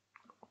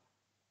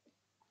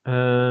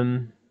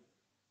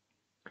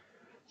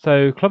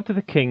 So club to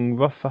the king,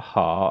 ruff a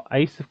heart,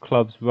 ace of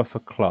clubs, ruff a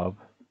club,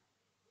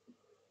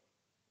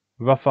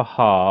 ruff a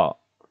heart,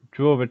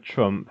 draw a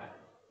trump.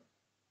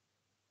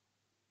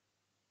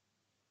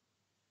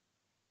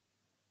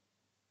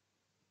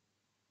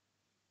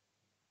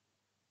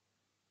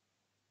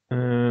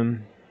 I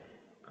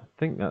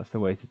think that's the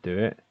way to do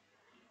it.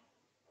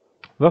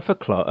 Ruff a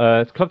club,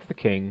 club to the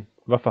king,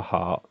 ruff a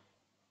heart,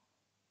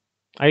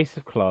 ace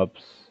of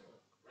clubs,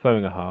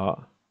 throwing a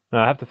heart. No,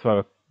 I have to throw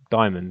a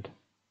diamond.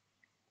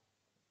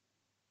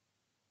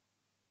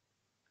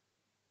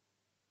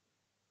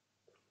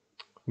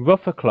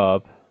 Ruff a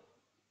club.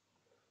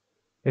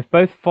 If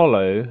both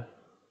follow,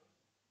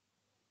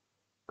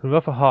 can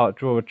ruff a heart,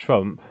 draw a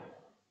trump.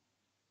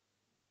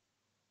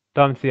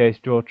 Diamond to the ace,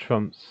 draw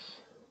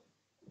trumps.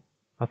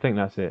 I think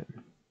that's it.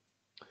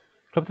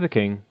 Club to the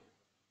king.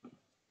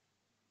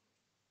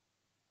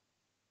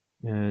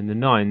 And the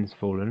nine's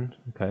fallen.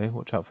 Okay,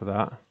 watch out for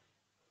that.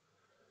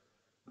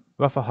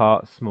 Ruff a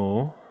heart,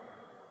 small.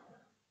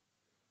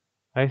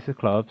 Ace of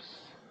clubs.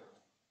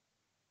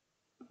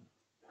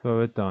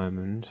 Throw a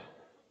diamond.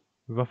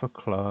 Ruff a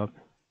club.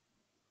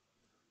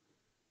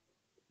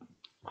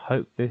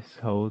 Hope this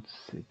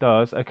holds. It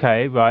does.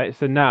 Okay, right.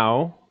 So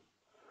now,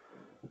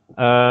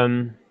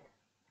 I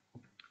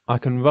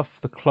can ruff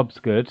the clubs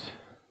good.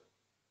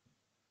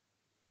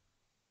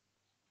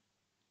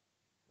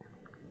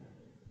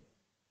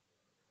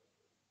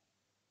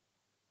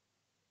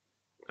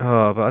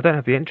 Oh, but I don't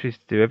have the entries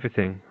to do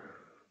everything.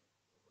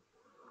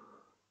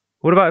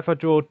 What about if I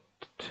draw?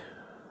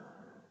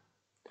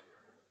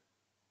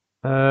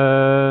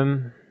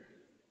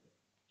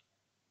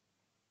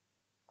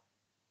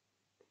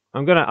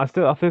 I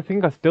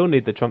think I still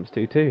need the trumps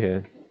 2-2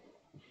 here.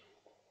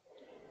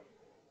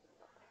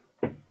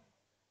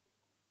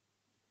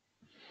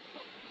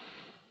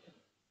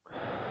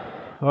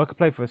 Or I could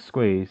play for a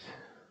squeeze.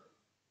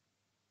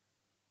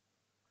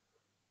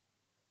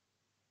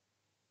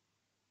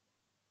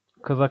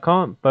 Because I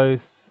can't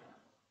both.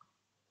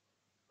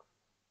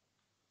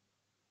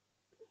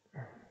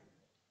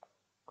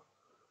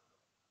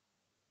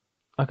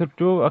 I could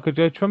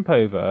go trump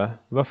over,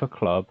 ruff a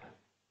club,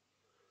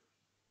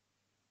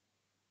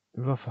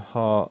 ruff a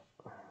heart,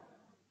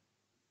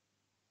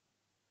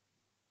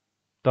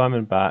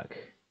 diamond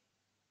back.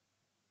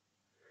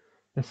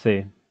 Let's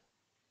see.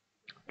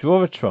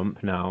 Draw a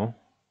trump now.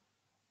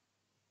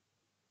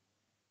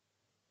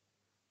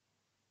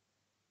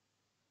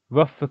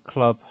 Ruff the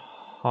club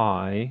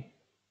high.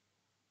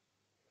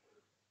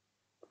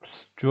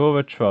 Draw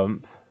a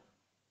trump.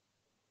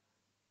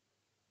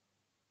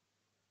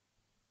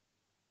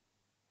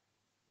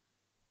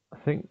 I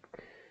think.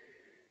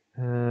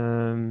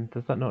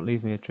 Does that not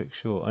leave me a trick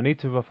short? I need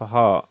to ruff a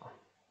heart.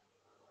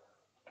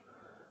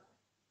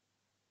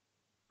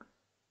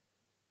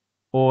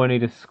 Or I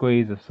need a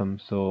squeeze of some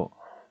sort.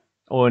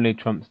 Or I need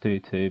trumps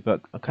 2-2.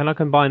 But can I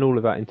combine all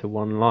of that into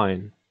one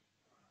line?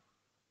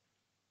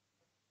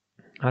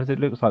 How does it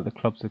look like the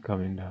clubs are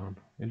coming down?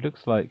 It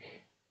looks like...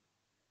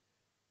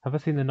 Have I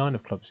seen the 9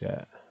 of clubs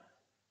yet?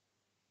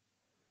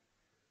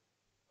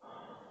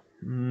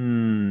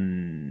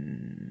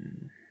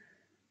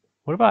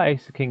 What about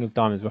ace of king of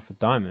diamonds, ruff a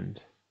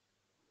diamond?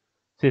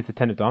 See if the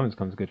 10 of diamonds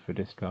comes good for a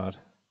discard.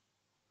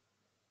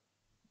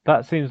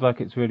 That seems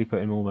like it's really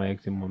putting all my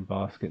eggs in one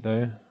basket,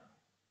 though.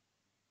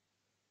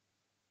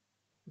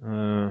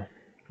 I'm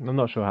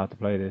not sure how to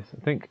play this. I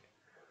think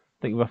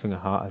ruffing a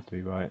heart has to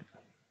be right.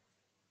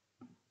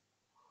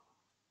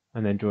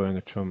 And then drawing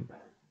a trump.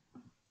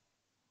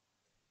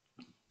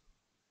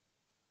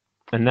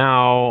 And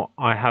now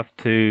I have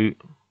to...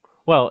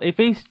 Well, if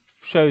he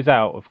shows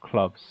out of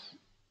clubs,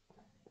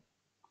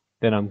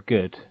 then I'm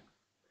good.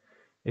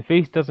 If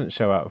he doesn't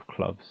show out of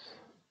clubs,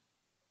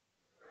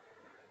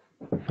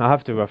 I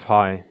have to ruff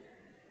high.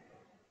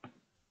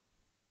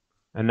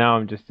 And now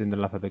I'm just in the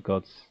lap of the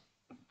gods.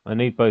 I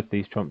need both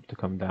these trumps to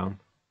come down.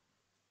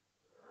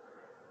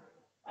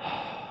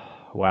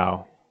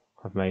 Wow,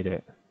 I've made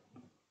it.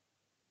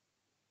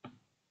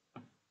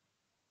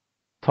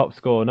 Top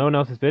score, no one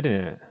else is bidding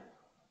it.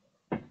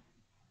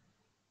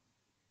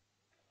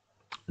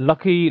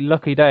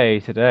 Lucky day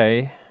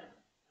today.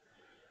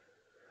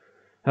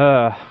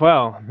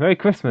 Well, Merry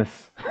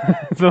Christmas.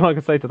 That's all I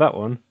can say to that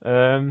one.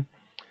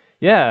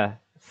 Yeah,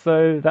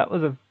 so that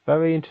was a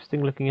very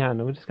interesting looking hand.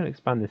 And we're just going to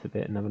expand this a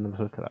bit and have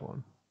another look at that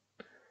one.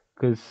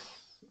 Because,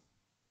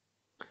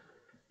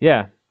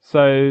 yeah,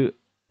 so,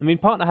 I mean,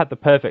 partner had the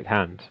perfect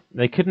hand.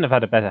 They couldn't have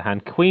had a better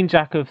hand. Queen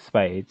Jack of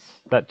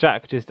spades. That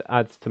Jack just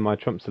adds to my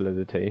trump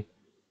solidity.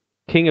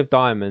 King of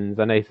diamonds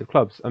and ace of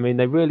clubs. I mean,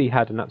 they really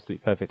had an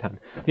absolute perfect hand.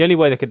 The only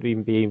way they could be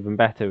even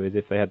better is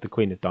if they had the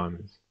queen of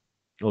diamonds.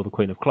 Or the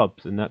queen of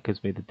clubs, and that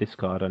gives me the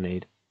discard I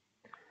need.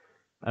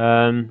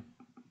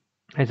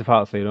 Ace of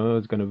hearts lead, I'm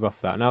always going to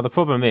rough that. Now, the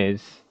problem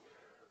is,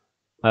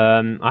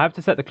 I have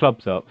to set the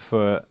clubs up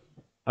for...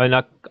 I mean,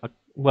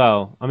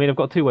 I've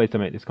got two ways to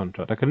make this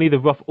contract. I can either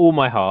rough all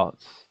my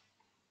hearts,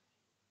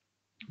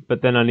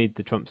 but then I need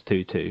the trumps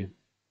 2-2,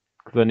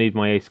 because I need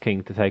my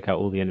ace-king to take out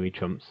all the enemy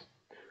trumps.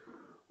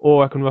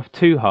 Or I can rough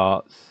two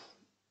hearts.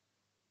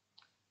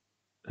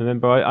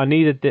 Remember, I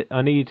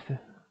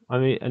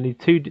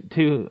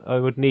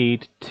would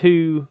need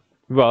two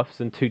roughs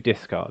and two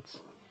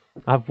discards.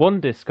 I have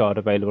one discard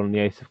available on the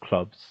ace of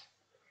clubs,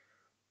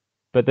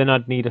 but then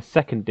I'd need a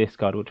second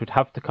discard, which would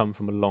have to come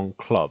from a long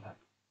club.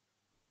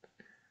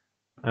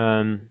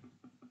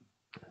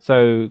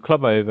 So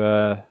club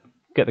over,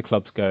 get the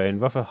clubs going,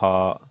 rough a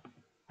heart,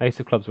 ace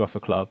of clubs, rough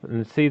a club,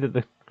 and see that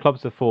the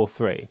clubs are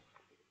 4-3.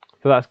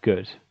 So that's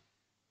good.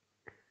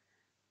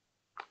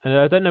 And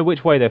I don't know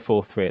which way they're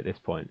 4-3 at this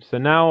point. So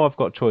now I've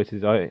got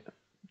choices. I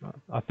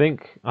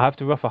think I have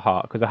to rough a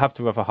heart, because I have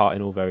to rough a heart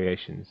in all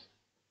variations.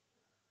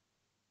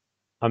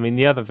 I mean,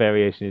 the other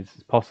variation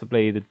is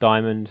possibly the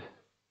diamond,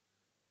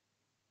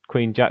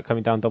 queen jack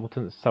coming down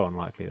doubleton. It's so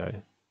unlikely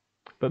though.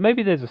 But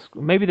maybe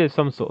there's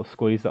some sort of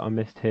squeeze that I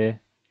missed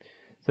here.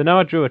 So now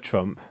I drew a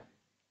trump,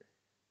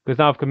 because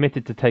now I've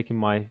committed to taking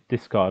my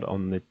discard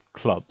on the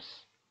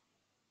clubs.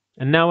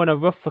 And now when I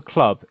rough the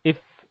club, if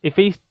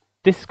he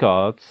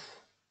discards,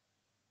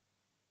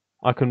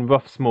 I can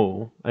rough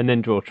small and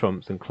then draw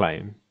trumps and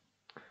claim.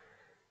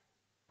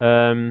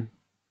 Or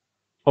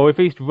if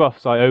East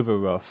roughs, I over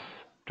rough,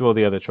 draw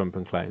the other trump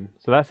and claim.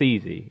 So that's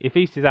easy. If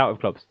East is out of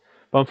clubs.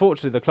 But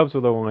unfortunately, the clubs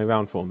were the wrong way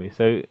around for me.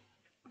 So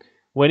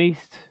when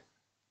East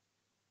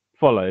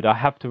followed, I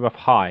have to rough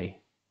high.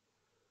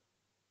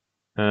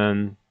 I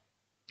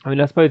mean,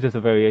 I suppose there's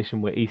a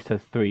variation where East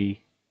has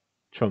three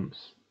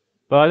trumps.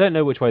 But I don't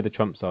know which way the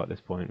trumps are at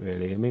this point,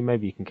 really. I mean,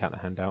 maybe you can count the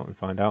hand out and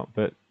find out.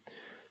 But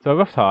so I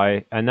roughed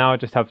high, and now I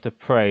just have to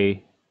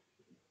pray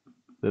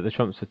that the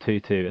trumps were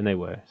 2-2, and they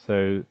were.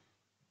 So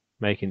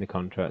making the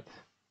contract.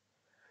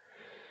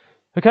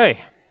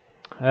 Okay.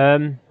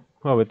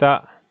 Well, with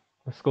that,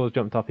 the scores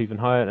jumped up even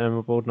higher, and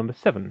we're board number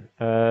 7.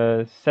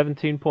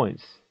 17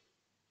 points.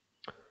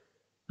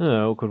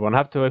 Oh, awkward one. I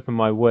have to open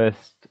my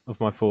worst of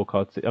my 4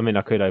 cards. I mean,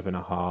 I could open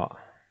a heart,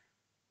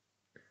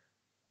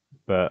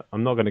 but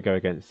I'm not going to go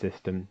against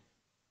system.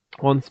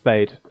 1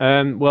 spade.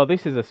 Well,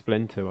 this is a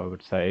splinter, I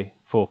would say.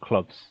 4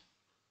 clubs.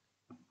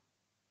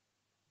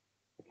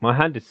 My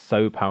hand is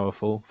so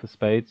powerful for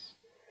spades.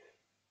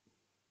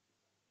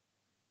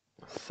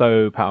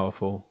 So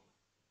powerful.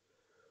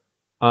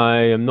 I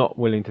am not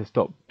willing to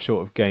stop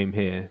short of game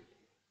here.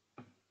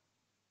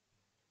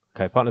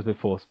 Okay, partners with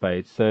 4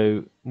 spades.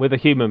 So with a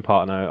human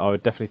partner, I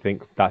would definitely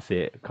think that's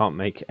it. Can't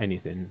make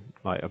anything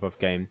like above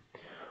game.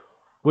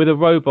 With a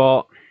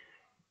robot,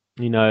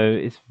 you know,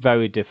 it's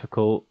very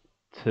difficult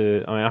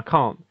to. I mean, I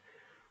can't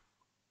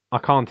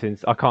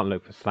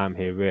look for slam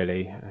here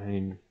really. I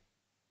mean,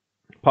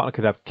 partner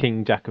could have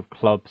king, jack of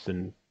clubs,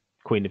 and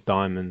queen of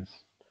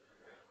diamonds.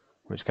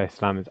 In which case,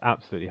 slam is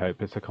absolutely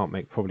hopeless.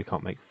 Probably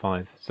can't make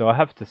 5. So I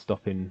have to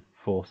stop in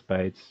 4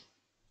 spades.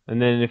 And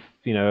then if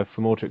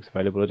for more tricks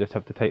available, I just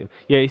have to take them.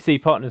 Yeah, you see,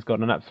 partner's got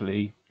an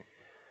absolutely.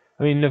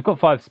 I mean, they've got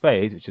 5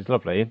 spades, which is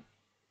lovely,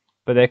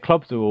 but their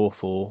clubs are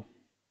awful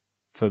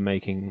for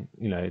making.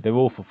 They're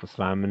awful for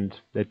slam, and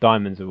their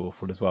diamonds are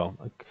awful as well.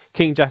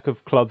 King, jack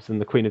of clubs,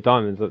 and the queen of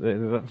diamonds. That's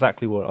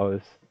exactly what I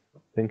was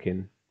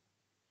thinking.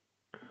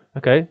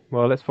 Okay,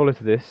 well, let's follow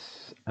to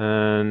this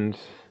and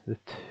the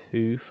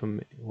 2 from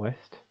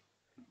west.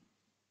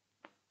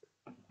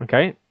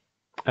 Okay.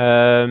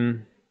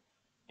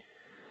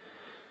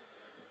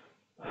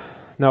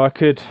 Now I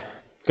could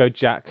go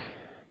jack.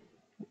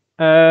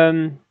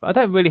 I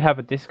don't really have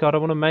a discard I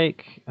want to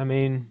make. I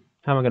mean,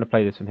 how am I going to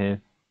play this from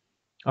here?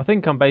 I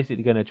think I'm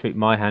basically going to treat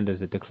my hand as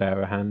a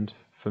declarer hand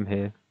from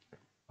here.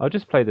 I'll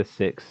just play the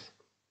 6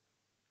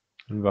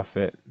 and rough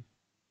it.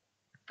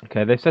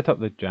 Okay, they've set up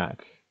the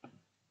jack.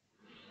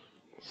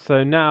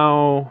 So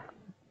now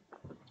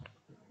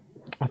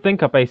I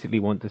think I basically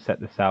want to set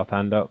the south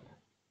hand up.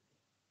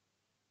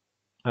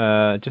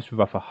 Just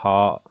rough a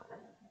heart.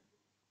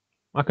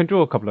 I can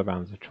draw a couple of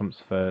rounds of trumps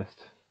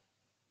first.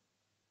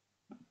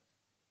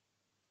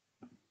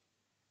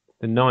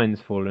 The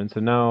 9's fallen, so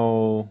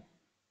now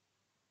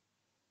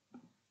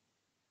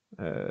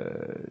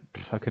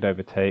I could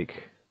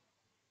overtake.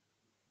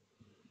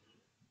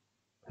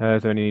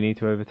 Is there any need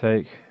to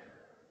overtake?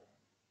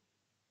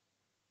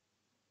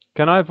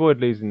 Can I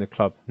avoid losing the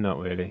club? Not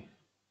really.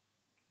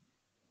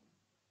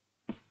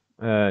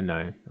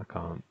 No, I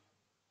can't.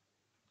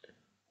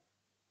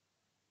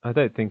 I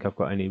don't think I've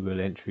got any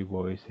real entry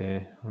worries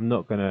here. I'm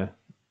not gonna.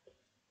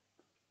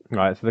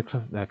 Right, so the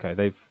club. Okay,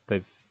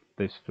 they've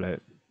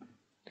split.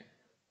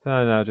 So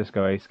now I'll just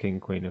go ace, king,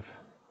 queen of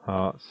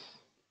hearts.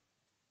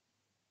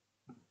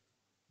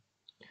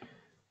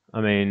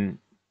 I mean,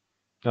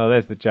 oh,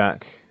 there's the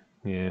jack.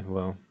 Yeah,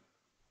 well,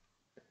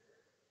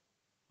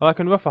 I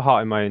can ruff a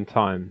heart in my own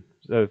time.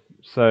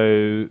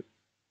 So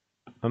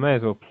I may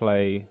as well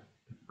play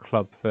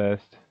club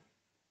first.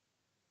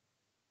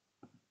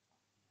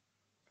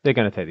 They're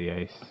going to take the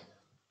ace.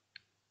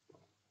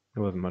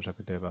 There wasn't much I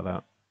could do about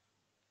that.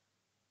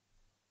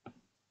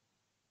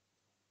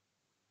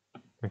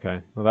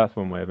 Okay, well that's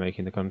one way of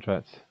making the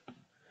contract.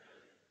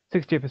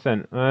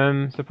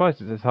 60%.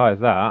 Surprised it's as high as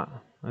that.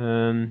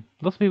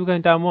 Lots of people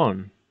going down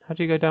one. How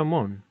do you go down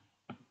one?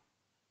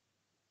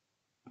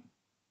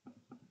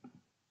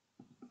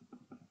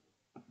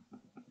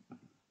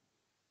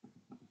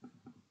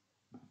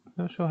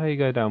 Not sure how you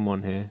go down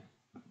one here.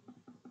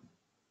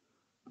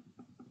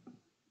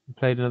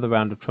 Played another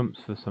round of trumps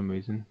for some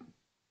reason.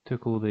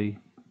 Took all the...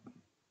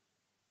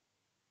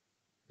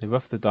 They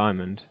roughed the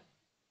diamond.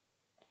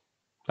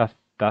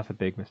 That's a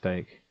big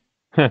mistake.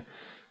 Yeah,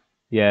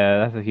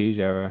 that's a huge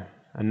error.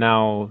 And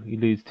now you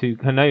lose two...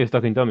 And now you're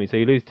stuck in dummy, so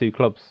you lose two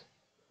clubs.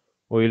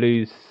 Or you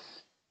lose...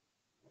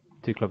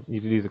 Two clubs...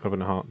 You lose a club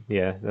and a heart.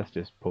 Yeah, that's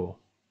just poor.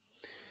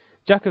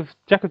 Jack of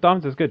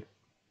diamonds is good.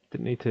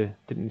 Didn't need to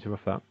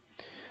rough that.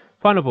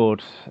 Final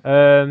board.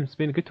 It's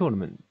been a good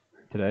tournament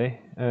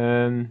today.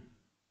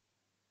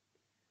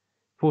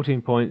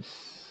 14 points.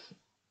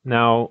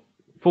 Now,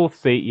 fourth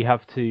seat, you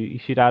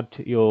should add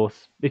your,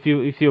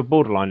 if you're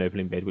borderline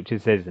opening bid, which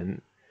it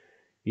isn't,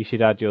 you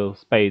should add your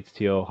spades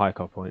to your high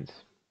card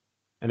points.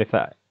 And if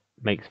that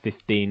makes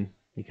 15,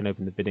 you can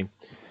open the bidding.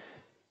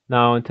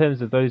 Now, in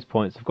terms of those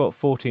points, I've got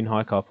 14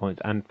 high card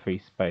points and 3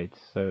 spades,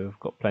 so I've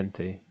got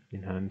plenty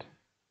in hand.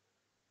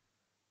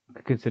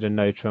 Could consider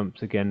no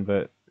trumps again,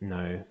 but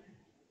no.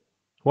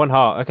 One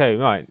heart. Okay,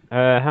 right.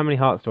 How many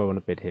hearts do I want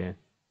to bid here?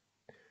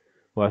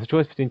 Well, it's a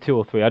choice between 2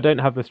 or 3. I don't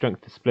have the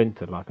strength to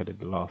splinter like I did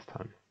the last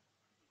time.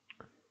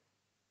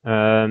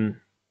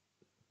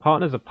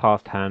 Partner's a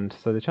passed hand,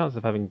 so the chances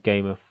of having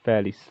game are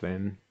fairly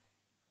slim.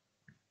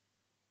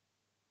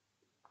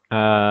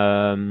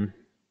 Yeah,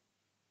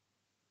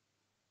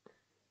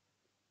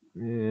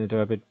 do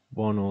I bid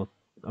 1 or...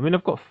 I mean,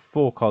 I've got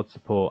 4 card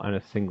support and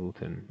a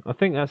singleton. I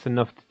think that's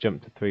enough to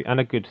jump to 3, and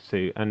a good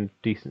suit, and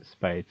decent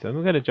spade. So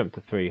I'm going to jump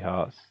to 3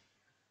 hearts.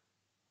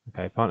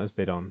 Okay, partner's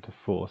bid on to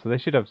 4, so they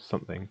should have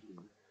something.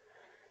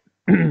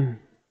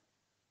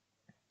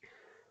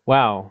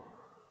 Wow.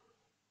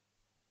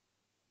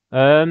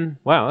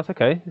 Wow, that's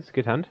okay. It's a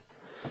good hand.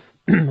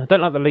 I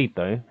don't like the lead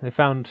though. They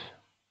found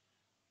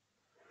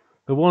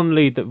the one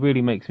lead that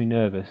really makes me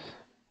nervous.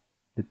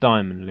 The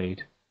diamond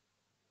lead.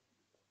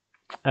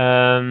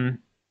 How am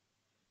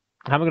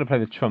I going to play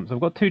the trumps? I've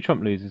got 2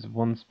 trump losers,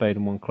 1 spade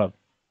and 1 club.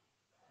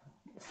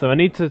 So I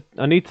need to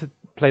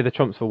play the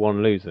trumps for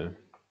 1 loser.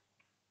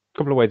 A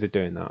couple of ways of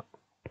doing that.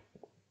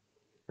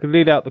 Could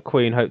lead out the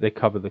queen, hope they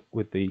cover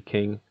with the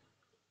king.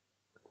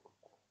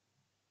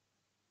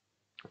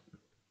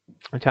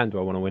 Which hand do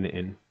I want to win it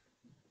in?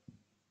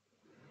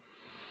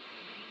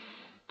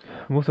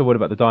 I'm also worried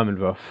about the diamond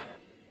ruff.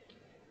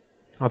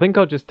 I think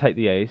I'll just take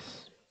the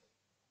ace.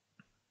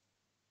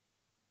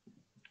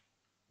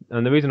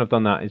 And the reason I've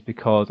done that is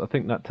because I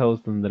think that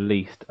tells them the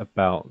least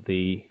about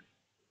the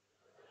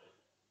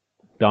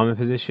diamond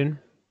position.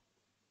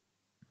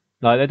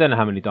 Like, they don't know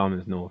how many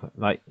diamonds North...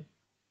 Like,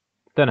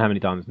 don't know how many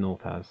diamonds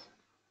North has.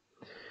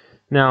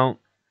 Now,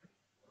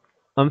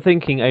 I'm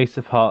thinking ace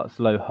of hearts,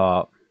 low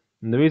heart.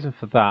 And the reason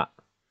for that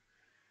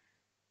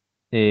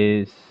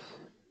is,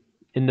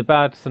 in the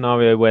bad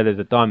scenario where there's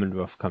a diamond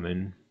ruff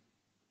coming,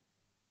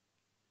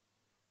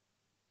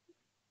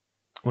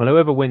 well,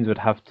 whoever wins would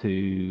have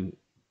to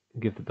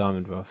give the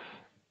diamond ruff.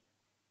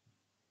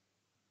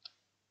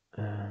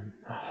 I'm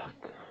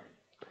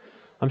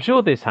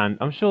sure this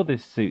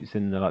suit's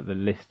in the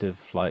list of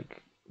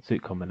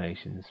suit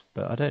combinations,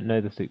 but I don't know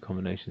the suit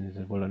combinations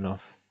well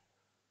enough.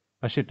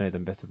 I should know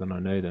them better than I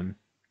know them.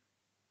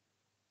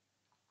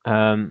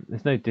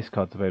 There's no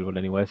discards available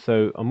anywhere,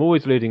 so I'm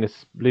always losing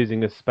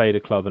a spade, a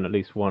club, and at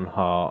least 1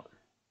 heart,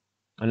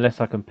 unless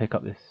I can pick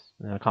up this.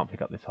 No, I can't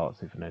pick up this heart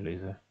suit for no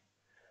loser.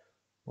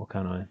 Or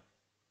can I?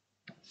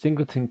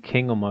 Singleton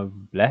king on my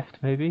left,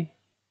 maybe?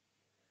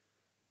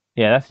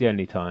 Yeah, that's the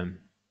only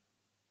time.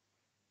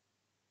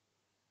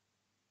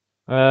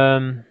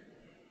 I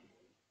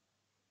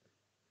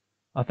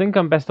think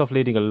I'm best off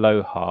leading a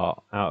low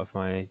heart out of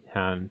my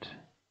hand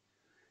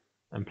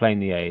and playing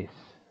the ace.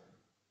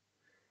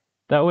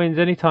 That wins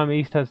any time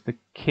East has the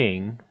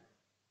king.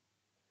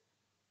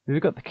 If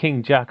we've got the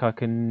king jack, I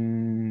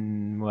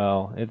can...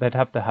 Well, they'd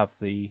have to have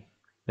the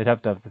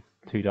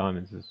 2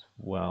 diamonds as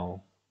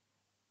well.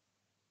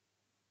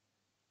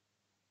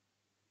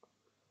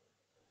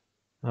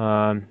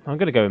 I'm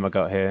going to go with my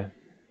gut here.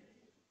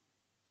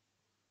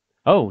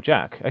 Oh,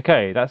 jack.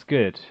 Okay, that's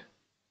good.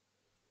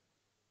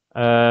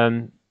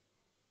 But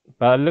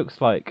it looks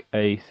like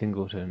a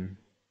singleton.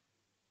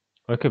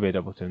 Or it could be a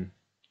doubleton.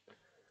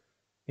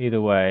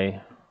 Either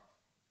way.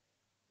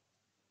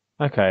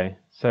 Okay,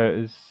 so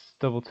it's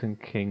doubleton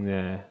king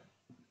there.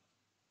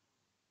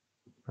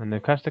 And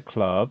they've cashed a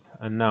club,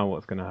 and now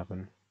what's going to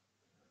happen?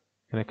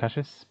 Can they cash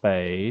a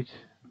spade?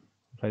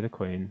 Play the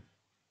queen.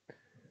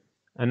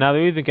 And now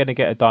they're either going to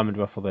get a diamond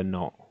ruff or they're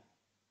not.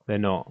 They're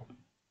not.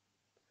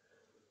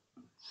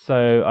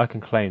 So I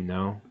can claim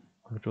now.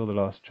 I'll draw the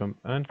last trump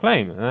and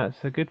claim. And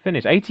that's a good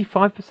finish.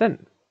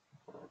 85%.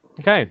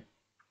 Okay.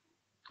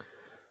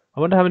 I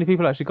wonder how many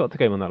people actually got to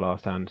game on that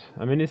last hand.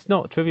 I mean, it's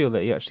not trivial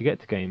that you actually get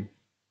to game.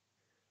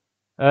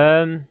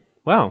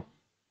 Wow.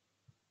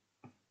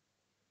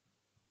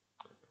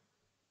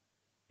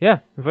 Yeah,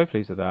 I'm very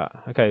pleased with that.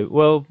 Okay,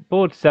 well,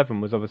 board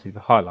 7 was obviously the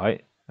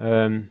highlight.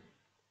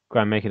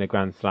 Making a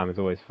Grand Slam is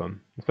always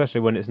fun,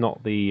 especially when it's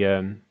not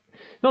the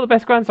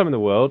best Grand Slam in the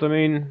world. I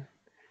mean,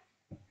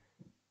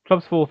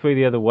 clubs fall through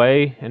the other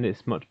way, and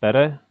it's much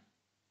better.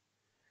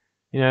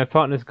 You know,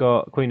 partner's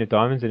got Queen of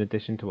Diamonds in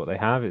addition to what they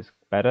have. It's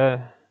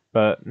better,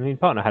 but I mean,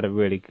 partner had a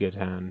really good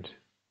hand.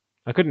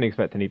 I couldn't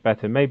expect any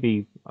better.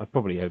 Maybe I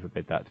probably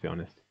overbid that, to be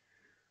honest.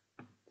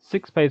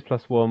 6 spades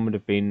plus 1 would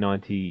have been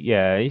 90.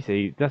 Yeah, you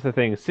see, that's the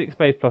thing. 6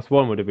 spades plus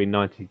 1 would have been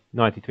 93%.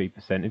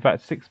 In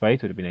fact, 6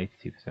 spades would have been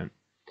 82%.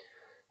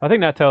 I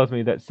think that tells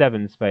me that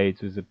 7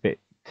 spades was a bit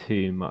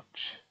too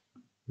much,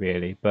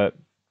 really. But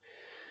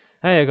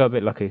hey, I got a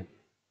bit lucky.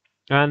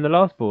 And the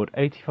last board,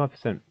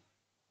 85%.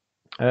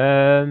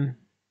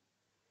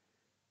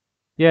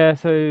 Yeah,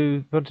 so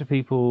a bunch of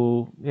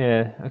people,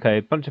 yeah, okay,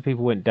 a bunch of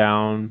people went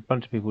down, a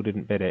bunch of people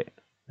didn't bid it.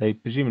 They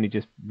presumably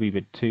just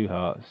rebid 2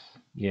 hearts.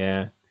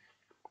 Yeah.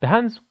 The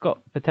hand's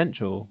got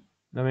potential.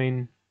 I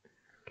mean,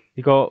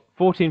 you got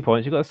 14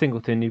 points, you've got a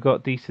singleton, you've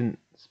got decent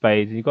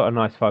spades, and you've got a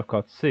nice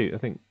 5-card suit. I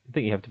think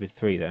you have to bid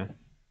 3 there.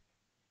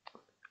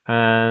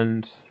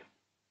 And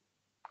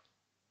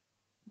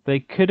they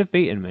could have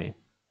beaten me.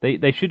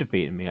 They should have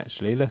beaten me,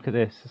 actually. Look at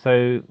this.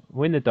 So,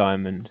 win the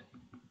diamond.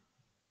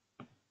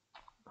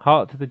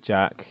 Heart to the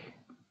jack.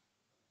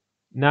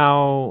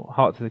 Now,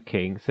 heart to the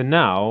king. So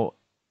now,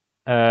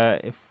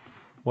 they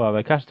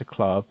cashed a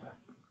club.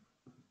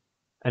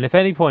 And if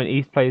at any point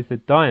East plays the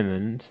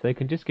diamond, they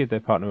can just give their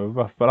partner a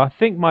ruff. But I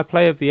think my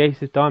play of the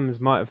ace of diamonds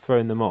might have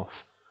thrown them off.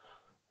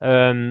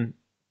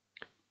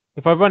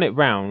 If I run it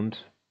round,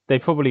 they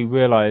probably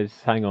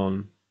realise, hang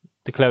on,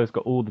 Declare's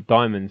got all the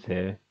diamonds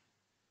here.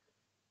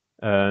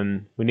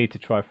 We need to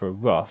try for a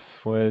ruff.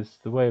 Whereas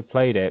the way I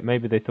played it,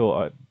 maybe they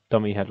thought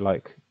Dummy had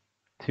like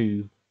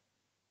 2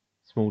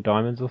 small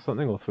diamonds or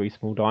something, or 3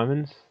 small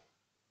diamonds.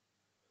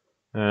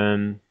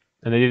 And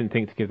they didn't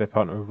think to give their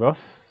partner a ruff.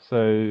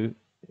 So,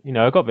 you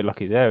know, I got a bit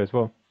lucky there as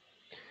well.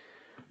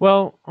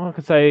 Well, all I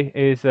can say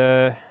is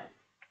got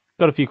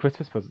a few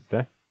Christmas presents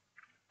there.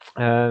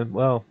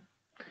 Well,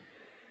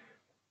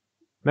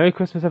 Merry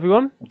Christmas,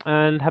 everyone,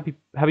 and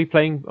happy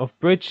playing of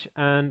bridge,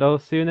 and I'll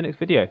see you in the next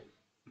video.